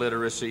severe, and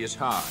illiteracy is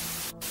high?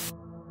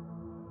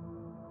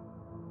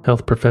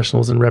 Health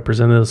professionals and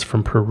representatives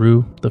from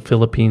Peru, the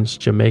Philippines,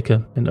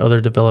 Jamaica, and other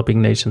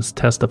developing nations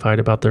testified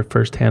about their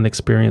first-hand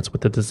experience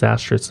with the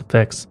disastrous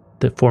effects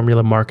that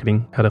formula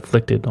marketing had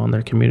afflicted on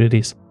their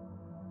communities.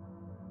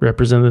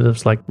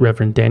 Representatives like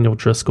Reverend Daniel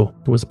Driscoll,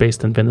 who was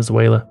based in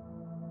Venezuela,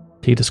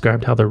 he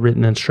described how the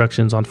written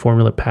instructions on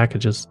formula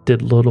packages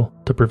did little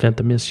to prevent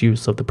the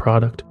misuse of the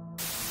product.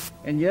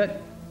 And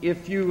yet,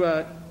 if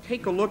you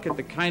take a look at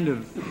the kind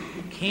of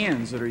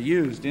cans that are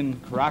used in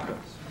Caracas,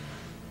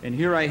 and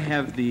here I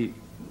have the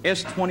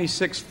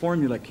S26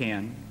 formula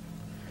can,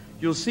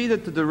 you'll see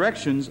that the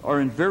directions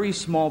are in very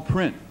small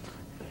print.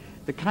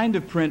 The kind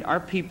of print our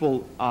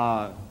people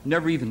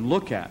never even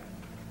look at,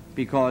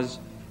 because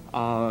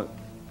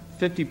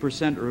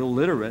 50% are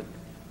illiterate,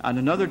 and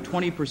another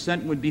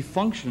 20% would be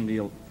functionally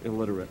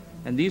illiterate,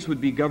 and these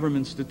would be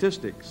government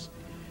statistics.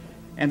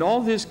 And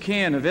all this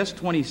can of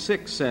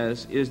S26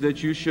 says is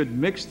that you should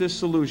mix this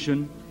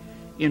solution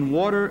in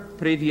water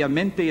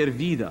previamente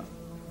hervida,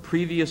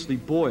 previously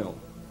boiled,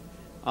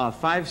 a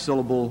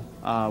 5-syllable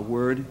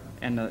word,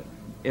 and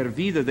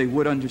hervida they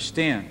would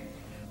understand.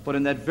 But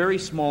in that very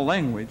small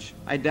language,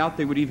 I doubt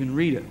they would even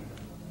read it.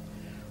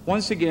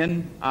 Once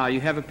again,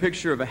 you have a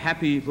picture of a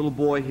happy little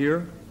boy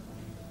here.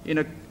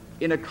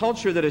 In a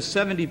culture that is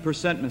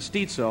 70%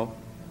 mestizo,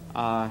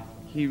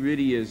 he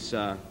really is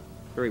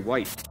very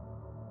white.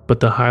 But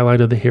the highlight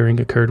of the hearing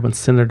occurred when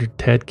Senator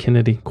Ted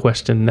Kennedy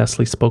questioned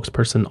Nestlé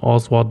spokesperson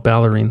Oswald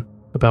Ballerin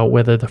about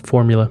whether the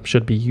formula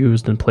should be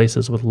used in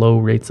places with low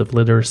rates of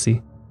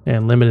literacy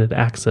and limited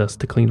access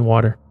to clean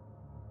water.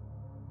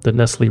 The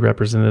Nestlé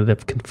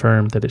representative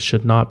confirmed that it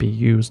should not be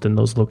used in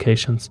those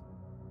locations,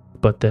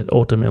 but that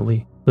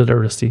ultimately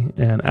literacy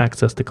and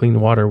access to clean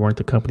water weren't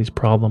the company's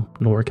problem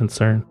nor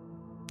concern.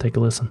 Take a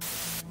listen.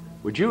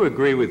 Would you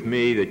agree with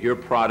me that your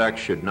product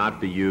should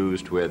not be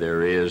used where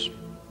there is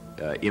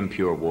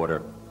impure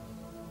water?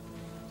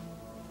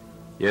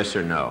 Yes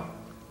or no?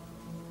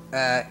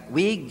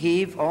 We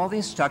give all the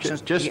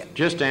instructions.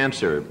 Just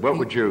answer.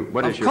 What is your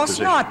position? Of course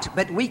not,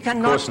 but we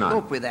cannot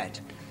cope with that.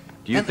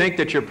 Do you think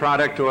that your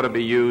product ought to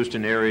be used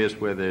in areas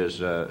where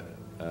there's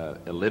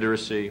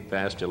illiteracy,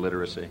 vast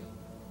illiteracy?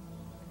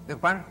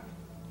 Pardon?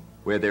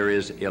 Where there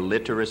is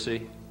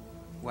illiteracy?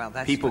 Well,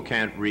 that's people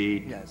can't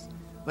read. Yes,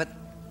 but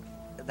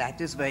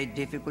that is very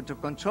difficult to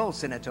control,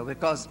 Senator,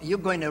 because you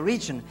go in a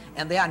region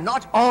and they are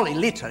not all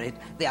illiterate.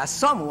 There are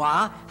some who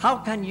are. How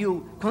can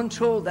you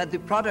control that the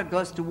product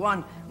goes to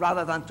one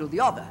rather than to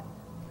the other?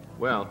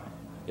 Well,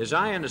 as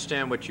I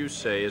understand what you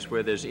say is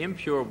where there's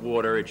impure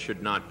water, it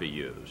should not be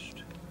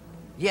used.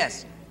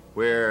 Yes.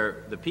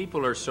 Where the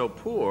people are so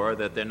poor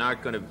that they're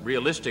not going to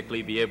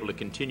realistically be able to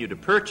continue to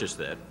purchase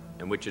that,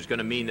 and which is going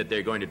to mean that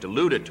they're going to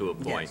dilute it to a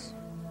point, yes,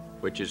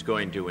 which is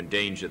going to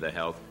endanger the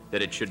health,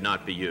 that it should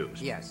not be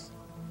used. Yes.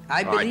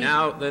 All right,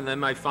 now, then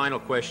my final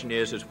question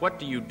is what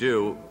do you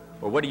do,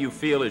 or what do you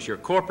feel is your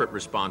corporate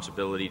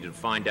responsibility to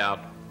find out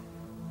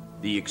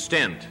the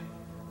extent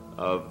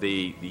of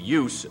the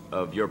use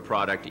of your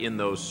product in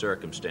those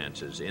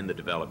circumstances in the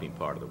developing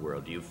part of the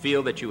world. Do you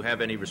feel that you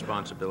have any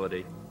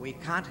responsibility? We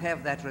can't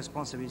have that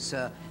responsibility,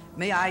 sir.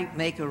 May I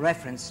make a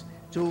reference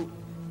to...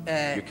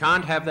 You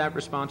can't have that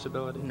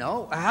responsibility?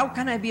 No. How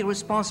can I be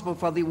responsible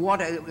for the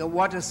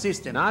water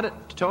system?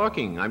 Not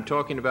talking. I'm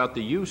talking about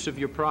the use of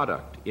your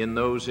product in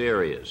those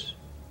areas.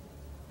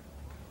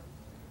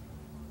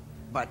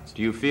 But...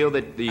 Do you feel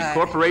that the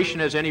corporation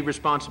has any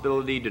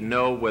responsibility to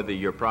know whether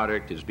your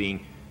product is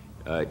being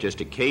just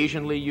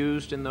occasionally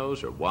used in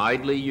those or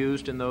widely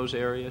used in those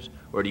areas?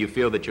 Or do you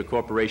feel that your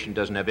corporation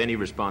doesn't have any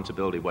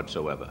responsibility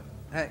whatsoever?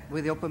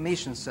 With your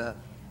permission, sir,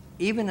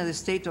 even in the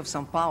state of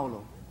São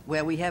Paulo,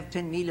 where we have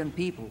 10 million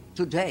people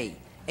today,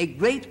 a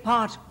great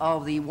part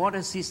of the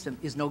water system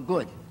is no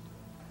good.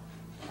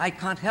 I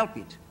can't help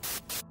it.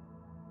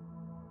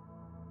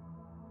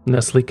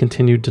 Nestlé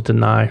continued to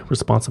deny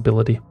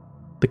responsibility.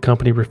 The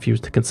company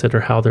refused to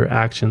consider how their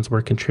actions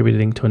were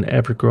contributing to an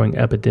ever-growing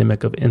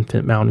epidemic of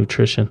infant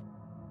malnutrition,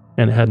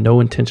 and it had no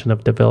intention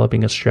of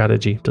developing a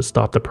strategy to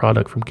stop the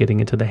product from getting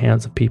into the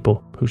hands of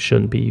people who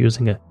shouldn't be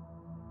using it.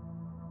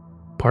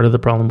 Part of the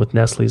problem with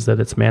Nestlé is that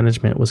its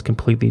management was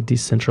completely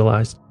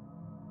decentralized.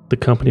 The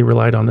company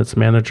relied on its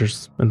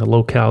managers and the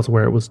locales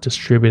where it was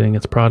distributing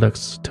its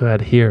products to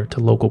adhere to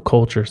local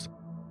cultures,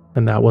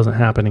 and that wasn't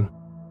happening,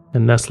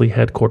 and Nestlé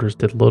headquarters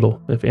did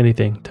little, if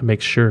anything, to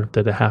make sure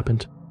that it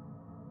happened.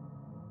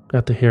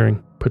 At the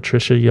hearing,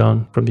 Patricia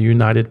Young from the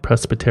United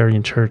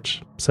Presbyterian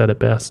Church said it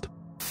best.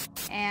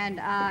 And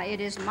it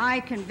is my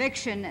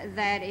conviction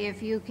that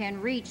if you can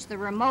reach the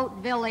remote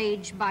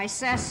village by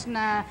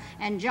Cessna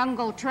and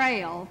Jungle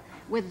Trail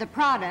with the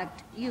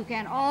product, you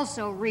can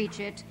also reach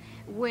it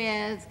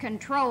with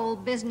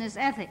controlled business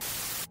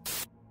ethics.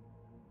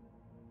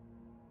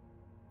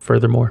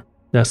 Furthermore,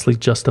 Nestlé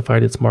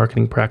justified its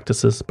marketing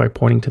practices by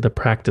pointing to the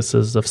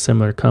practices of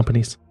similar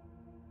companies.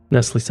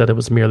 Nestlé said it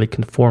was merely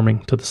conforming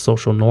to the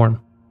social norm,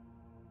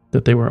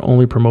 that they were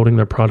only promoting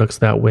their products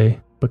that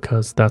way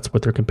because that's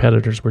what their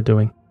competitors were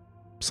doing.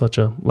 Such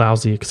a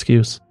lousy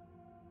excuse.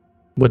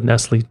 Would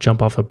Nestlé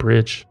jump off a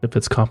bridge if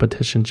its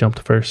competition jumped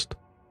first?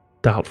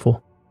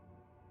 Doubtful.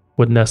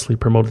 Would Nestlé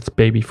promote its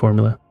baby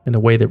formula in a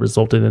way that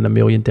resulted in 1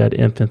 million dead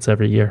infants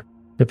every year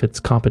if its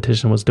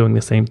competition was doing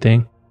the same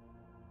thing?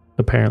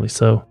 Apparently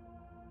so.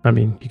 I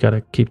mean, you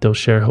gotta keep those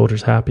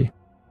shareholders happy.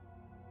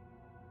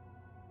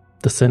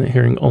 The Senate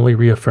hearing only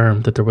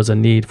reaffirmed that there was a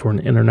need for an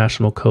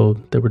international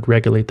code that would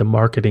regulate the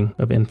marketing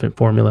of infant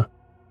formula.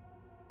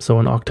 So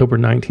in October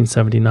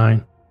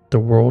 1979, the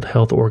World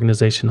Health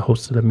Organization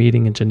hosted a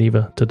meeting in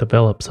Geneva to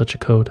develop such a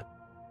code,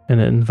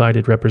 and it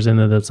invited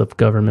representatives of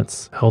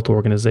governments, health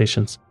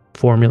organizations,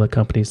 formula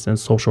companies, and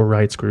social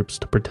rights groups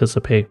to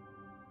participate.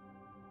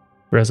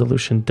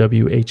 Resolution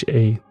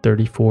WHA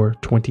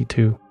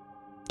 3422,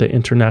 the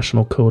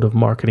International Code of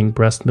Marketing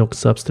Breast Milk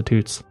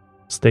Substitutes,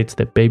 states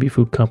that baby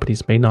food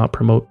companies may not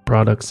promote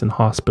products in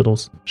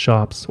hospitals,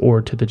 shops,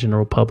 or to the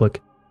general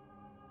public.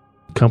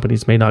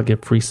 Companies may not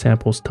give free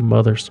samples to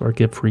mothers or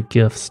give free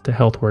gifts to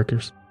health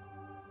workers.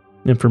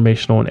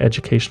 Informational and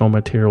educational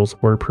materials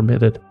were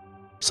permitted,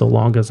 so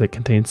long as it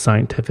contained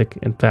scientific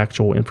and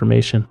factual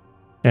information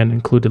and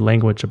included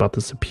language about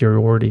the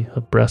superiority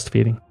of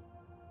breastfeeding.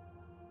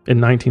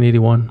 In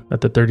 1981,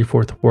 at the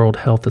 34th World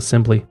Health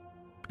Assembly,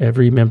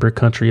 every member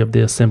country of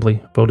the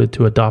Assembly voted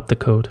to adopt the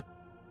code.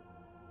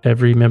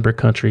 Every member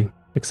country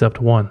except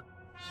one.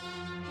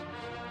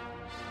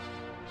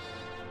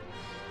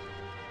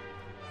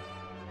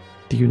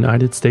 The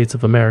United States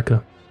of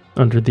America,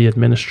 under the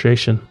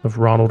administration of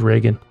Ronald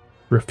Reagan,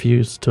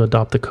 refused to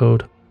adopt the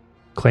code,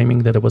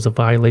 claiming that it was a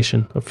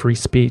violation of free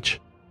speech.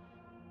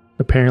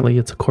 Apparently,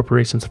 it's a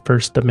corporation's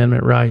First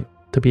Amendment right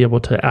to be able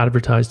to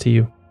advertise to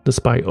you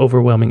despite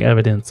overwhelming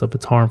evidence of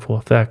its harmful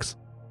effects.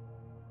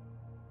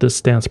 This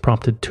stance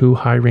prompted 2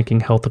 high-ranking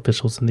health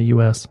officials in the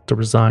U.S. to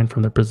resign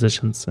from their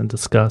positions in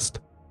disgust.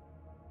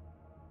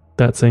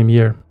 That same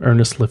year,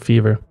 Ernest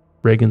Lefevre,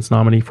 Reagan's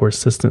nominee for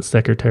Assistant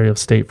Secretary of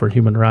State for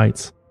Human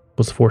Rights,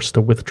 was forced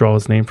to withdraw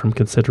his name from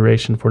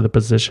consideration for the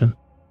position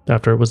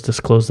after it was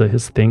disclosed that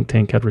his think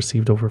tank had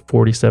received over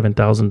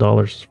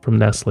 $47,000 from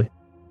Nestlé.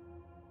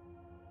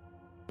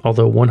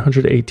 Although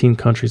 118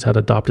 countries had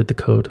adopted the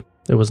code,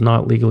 it was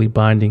not legally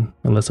binding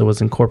unless it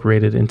was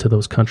incorporated into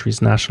those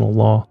countries' national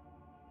law.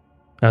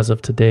 As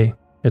of today,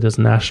 it is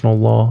national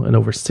law in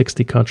over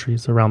 60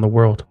 countries around the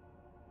world.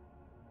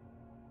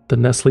 The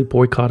Nestlé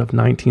boycott of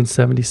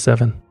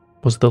 1977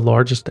 was the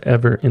largest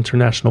ever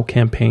international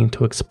campaign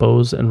to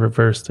expose and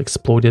reverse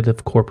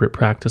exploitative corporate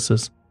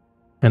practices,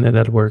 and it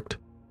had worked.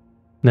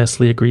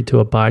 Nestlé agreed to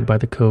abide by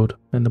the code,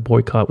 and the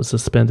boycott was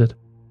suspended,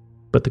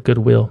 but the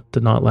goodwill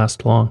did not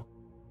last long.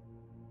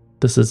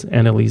 This is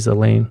Annelise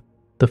Elaine,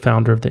 the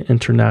founder of the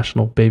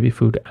International Baby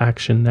Food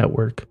Action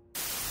Network.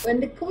 When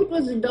the code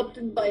was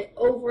adopted by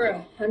over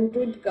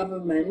 100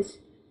 governments,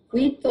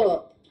 we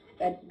thought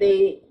that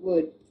they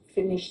would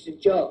finish the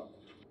job,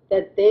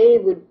 that they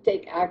would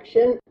take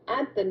action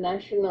at the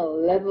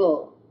national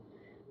level.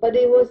 But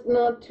it was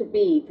not to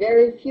be.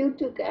 Very few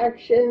took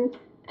action,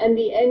 and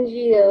the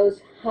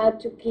NGOs had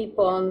to keep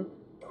on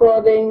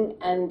prodding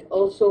and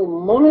also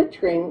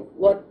monitoring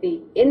what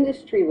the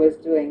industry was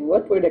doing,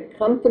 what were the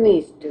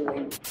companies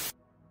doing.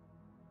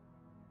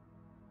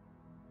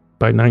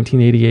 By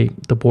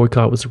 1988, the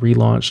boycott was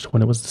relaunched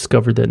when it was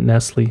discovered that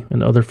Nestlé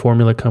and other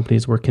formula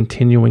companies were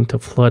continuing to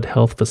flood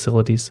health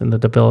facilities in the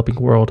developing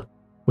world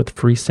with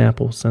free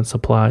samples and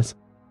supplies.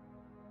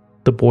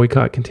 The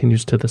boycott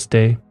continues to this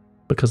day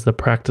because the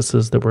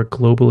practices that were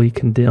globally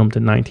condemned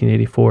in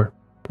 1984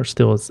 are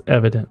still as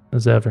evident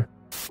as ever.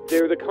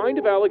 They're the kind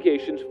of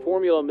allegations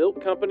formula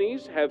milk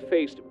companies have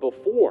faced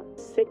before.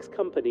 6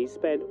 companies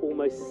spend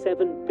almost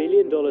 $7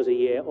 billion a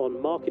year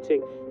on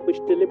marketing, which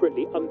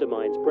deliberately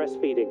undermines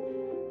breastfeeding.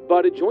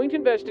 But a joint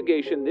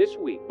investigation this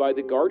week by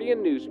The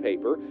Guardian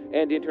newspaper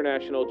and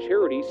international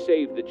charity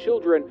Save the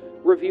Children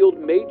revealed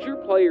major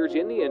players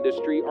in the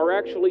industry are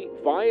actually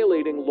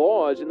violating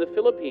laws in the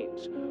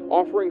Philippines,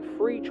 offering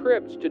free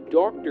trips to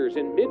doctors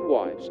and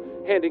midwives,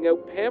 handing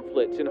out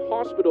pamphlets in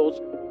hospitals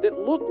that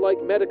look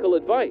like medical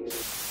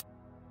advice.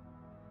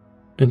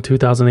 In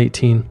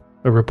 2018,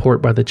 a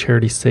report by the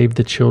charity Save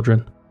the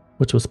Children,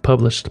 which was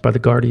published by The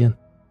Guardian,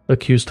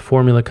 accused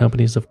formula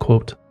companies of,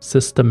 quote,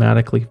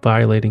 systematically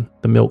violating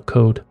the milk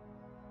code.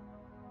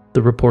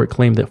 The report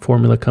claimed that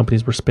formula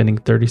companies were spending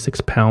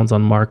 £36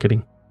 on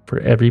marketing for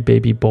every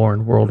baby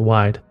born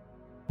worldwide,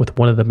 with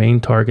one of the main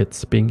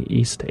targets being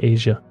East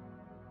Asia.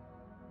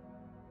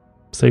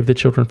 Save the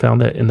Children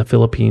found that in the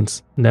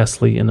Philippines,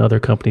 Nestlé and other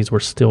companies were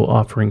still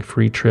offering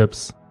free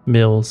trips,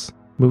 meals,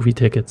 movie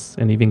tickets,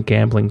 and even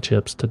gambling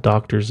chips to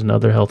doctors and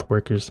other health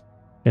workers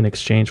in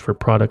exchange for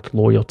product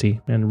loyalty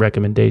and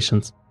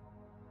recommendations.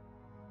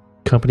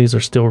 Companies are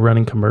still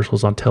running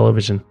commercials on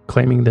television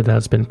claiming that it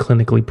has been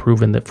clinically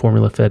proven that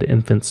formula-fed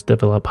infants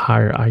develop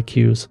higher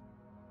IQs.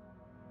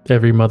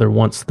 Every mother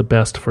wants the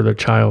best for their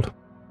child,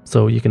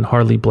 so you can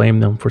hardly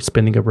blame them for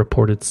spending a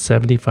reported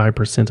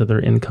 75% of their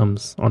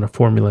incomes on a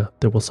formula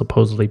that will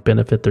supposedly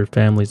benefit their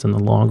families in the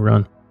long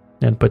run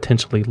and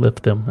potentially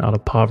lift them out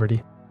of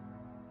poverty.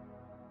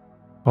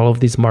 All of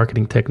these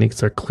marketing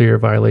techniques are clear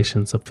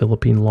violations of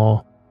Philippine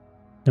law,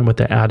 and with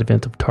the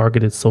advent of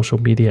targeted social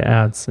media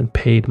ads and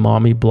paid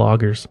mommy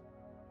bloggers,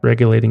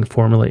 regulating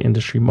formula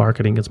industry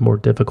marketing is more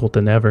difficult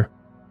than ever,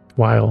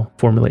 while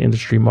formula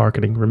industry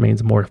marketing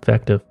remains more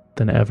effective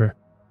than ever.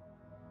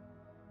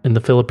 In the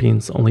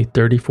Philippines, only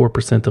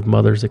 34% of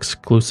mothers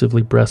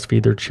exclusively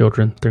breastfeed their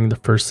children during the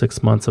first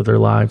 6 months of their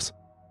lives.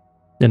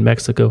 In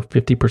Mexico,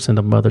 50%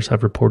 of mothers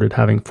have reported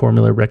having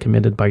formula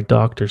recommended by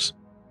doctors.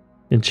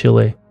 In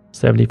Chile,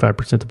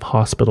 75% of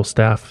hospital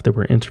staff that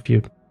were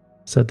interviewed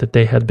said that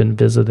they had been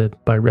visited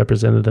by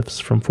representatives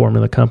from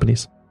formula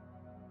companies.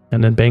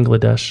 And in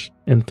Bangladesh,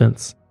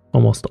 infants,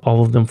 almost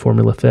all of them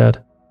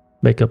formula-fed,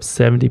 make up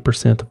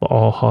 70% of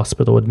all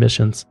hospital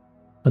admissions,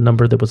 a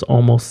number that was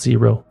almost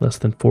zero less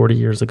than 40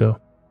 years ago.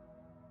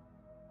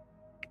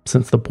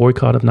 Since the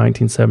boycott of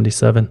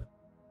 1977,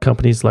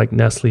 companies like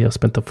Nestlé have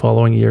spent the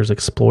following years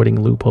exploiting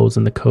loopholes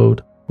in the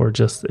code or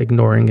just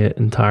ignoring it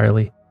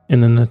entirely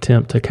in an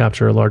attempt to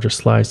capture a larger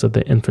slice of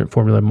the infant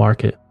formula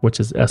market, which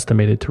is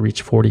estimated to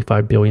reach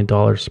 $45 billion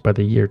by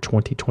the year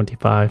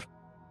 2025.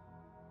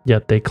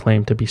 Yet they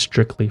claim to be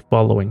strictly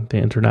following the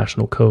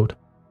international code.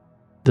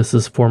 This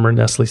is former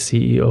Nestlé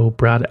CEO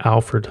Brad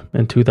Alford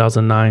in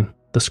 2009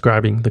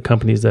 describing the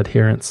company's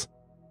adherence.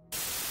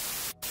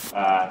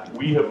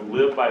 We have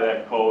lived by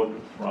that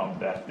code from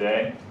that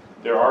day.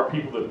 There are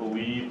people that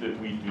believe that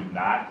we do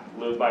not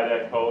live by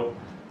that code.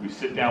 We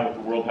sit down with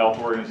the World Health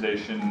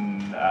Organization,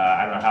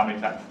 I don't know how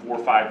many times, 4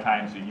 or 5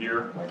 times a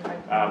year.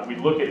 We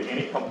look at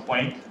any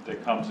complaint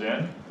that comes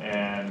in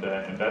and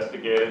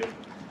investigate it,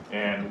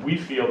 and we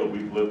feel that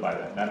we've lived by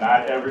that. Now,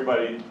 not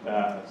everybody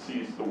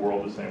sees the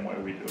world the same way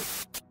we do.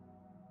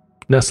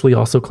 Nestlé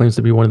also claims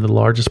to be one of the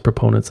largest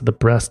proponents of the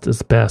breast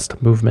is best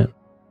movement.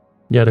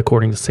 Yet,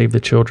 according to Save the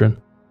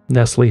Children,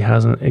 Nestlé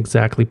hasn't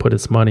exactly put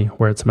its money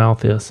where its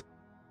mouth is.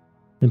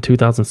 In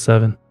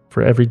 2007,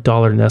 for every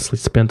 $1 Nestlé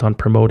spent on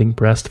promoting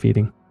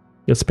breastfeeding,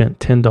 it spent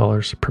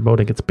 $10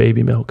 promoting its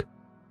baby milk.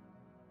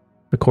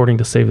 According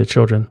to Save the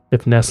Children,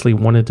 if Nestlé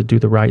wanted to do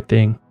the right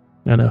thing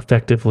and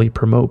effectively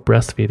promote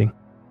breastfeeding,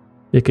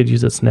 it could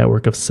use its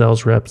network of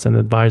sales reps and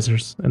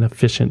advisors and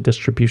efficient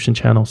distribution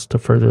channels to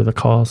further the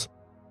cause.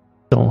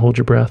 Don't hold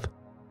your breath.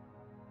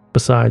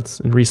 Besides,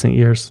 in recent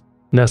years,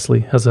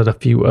 Nestlé has had a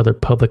few other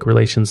public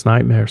relations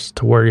nightmares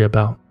to worry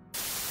about.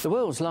 The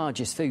world's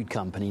largest food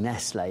company,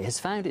 Nestlé,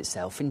 has found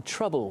itself in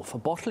trouble for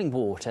bottling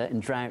water in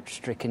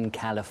drought-stricken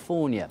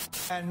California.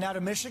 And now to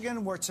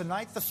Michigan, where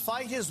tonight the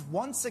fight is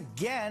once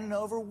again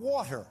over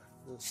water.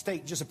 The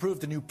state just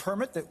approved a new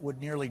permit that would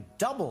nearly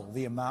double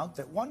the amount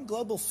that one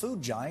global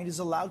food giant is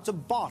allowed to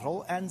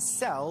bottle and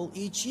sell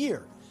each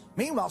year.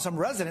 Meanwhile, some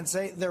residents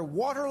say their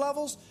water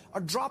levels are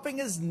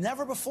dropping as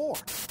never before.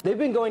 They've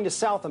been going to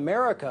South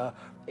America,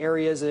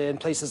 areas in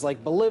places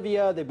like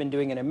Bolivia. They've been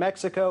doing it in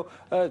Mexico.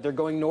 They're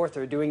going north.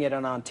 They're doing it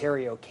in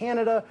Ontario,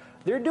 Canada.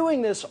 They're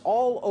doing this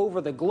all over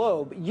the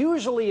globe,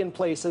 usually in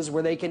places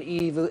where they can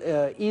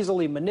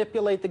easily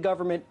manipulate the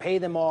government, pay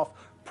them off,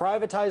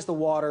 privatize the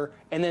water,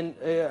 and then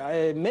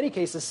in many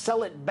cases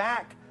sell it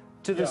back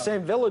to the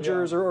same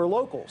villagers or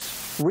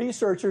locals.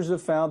 Researchers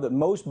have found that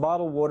most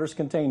bottled waters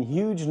contain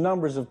huge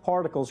numbers of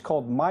particles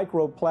called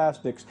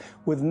microplastics,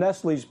 with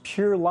Nestlé's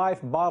Pure Life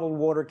bottled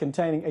water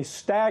containing a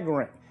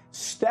staggering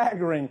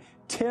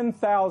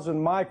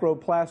 10,000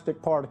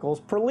 microplastic particles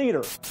per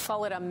liter.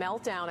 Call it a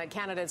meltdown at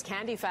Canada's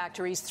candy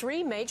factories.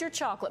 3 major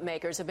chocolate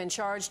makers have been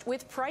charged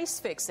with price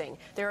fixing.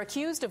 They're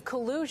accused of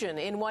collusion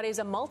in what is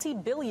a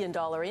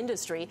multi-billion-dollar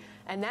industry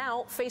and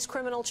now face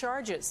criminal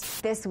charges.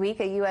 This week,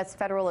 a U.S.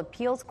 federal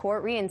appeals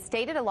court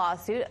reinstated a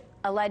lawsuit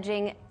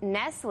alleging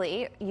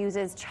Nestlé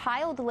uses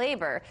child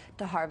labor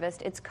to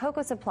harvest its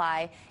cocoa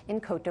supply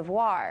in Côte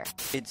d'Ivoire.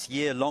 Its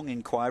year-long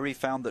inquiry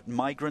found that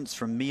migrants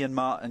from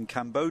Myanmar and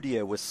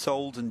Cambodia were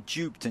sold and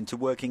duped into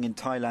working in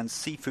Thailand's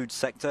seafood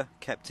sector,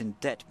 kept in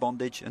debt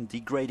bondage and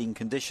degrading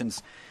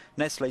conditions.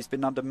 Nestlé's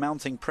been under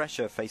mounting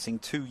pressure, facing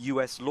 2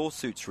 U.S.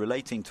 lawsuits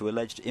relating to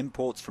alleged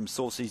imports from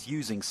sources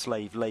using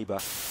slave labor.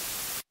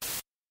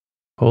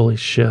 Holy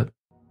shit.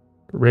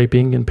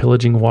 Raping and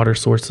pillaging water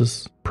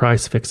sources,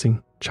 price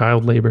fixing,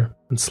 child labor,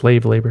 and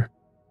slave labor.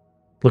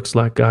 Looks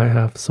like I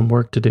have some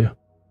work to do.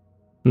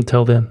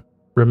 Until then,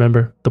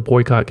 remember, the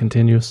boycott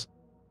continues.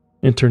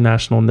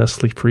 International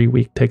Nestlé Free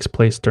Week takes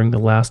place during the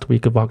last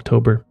week of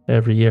October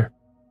every year.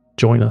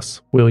 Join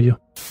us, will you?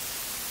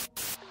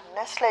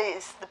 Nestlé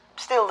is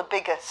still the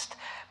biggest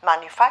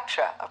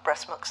manufacturer of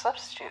breast milk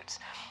substitutes,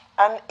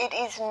 and it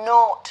is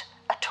not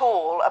at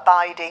all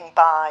abiding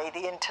by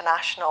the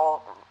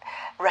international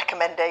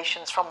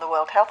recommendations from the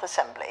World Health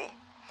Assembly.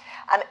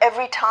 And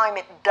every time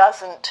it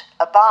doesn't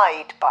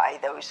abide by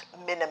those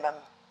minimum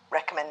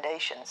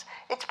recommendations,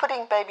 it's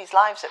putting babies'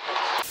 lives at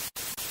risk.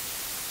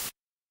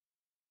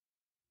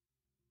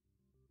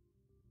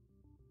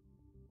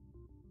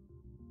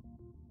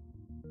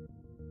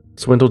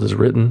 Swindled is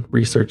written,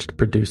 researched,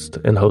 produced,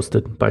 and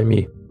hosted by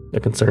me, a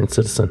concerned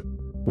citizen,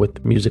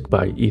 with music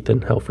by Ethan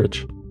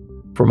Helfrich.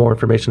 For more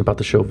information about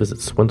the show, visit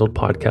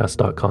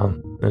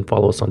swindledpodcast.com and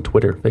follow us on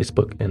Twitter,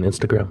 Facebook, and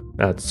Instagram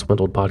at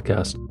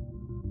swindledpodcast.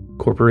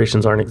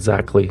 Corporations aren't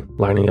exactly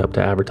lining up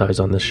to advertise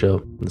on this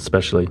show,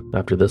 especially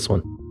after this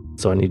one,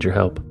 so I need your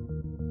help.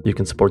 You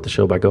can support the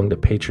show by going to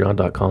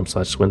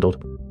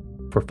patreon.com/swindled.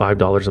 For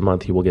 $5 a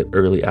month, you will get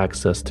early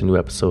access to new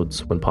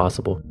episodes when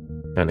possible,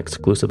 and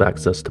exclusive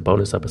access to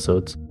bonus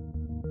episodes.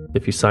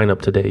 If you sign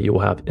up today, you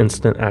will have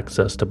instant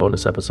access to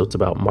bonus episodes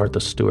about Martha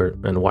Stewart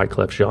and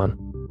Wyclef Jean.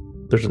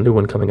 There's a new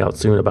one coming out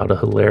soon about a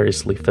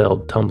hilariously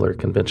failed Tumblr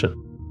convention.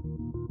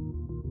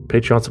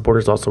 Patreon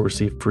supporters also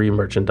receive free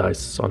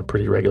merchandise on a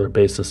pretty regular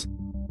basis.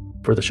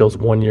 For the show's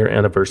 1-year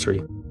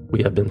anniversary,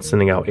 we have been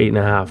sending out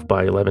 8.5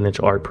 by 11-inch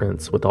art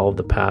prints with all of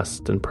the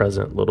past and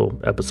present little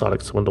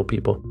episodic Swindle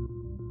people.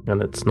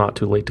 And it's not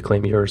too late to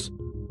claim yours.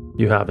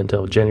 You have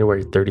until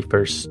January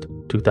 31st,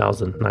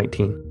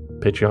 2019,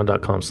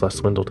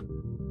 patreon.com/swindled.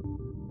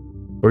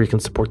 Or you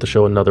can support the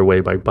show another way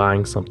by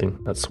buying something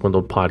at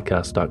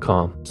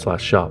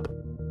swindledpodcast.com/shop,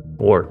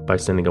 or by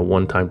sending a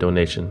one-time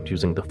donation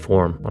using the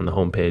form on the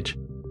homepage.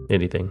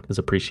 Anything is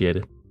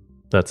appreciated.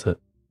 That's it.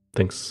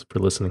 Thanks for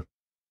listening.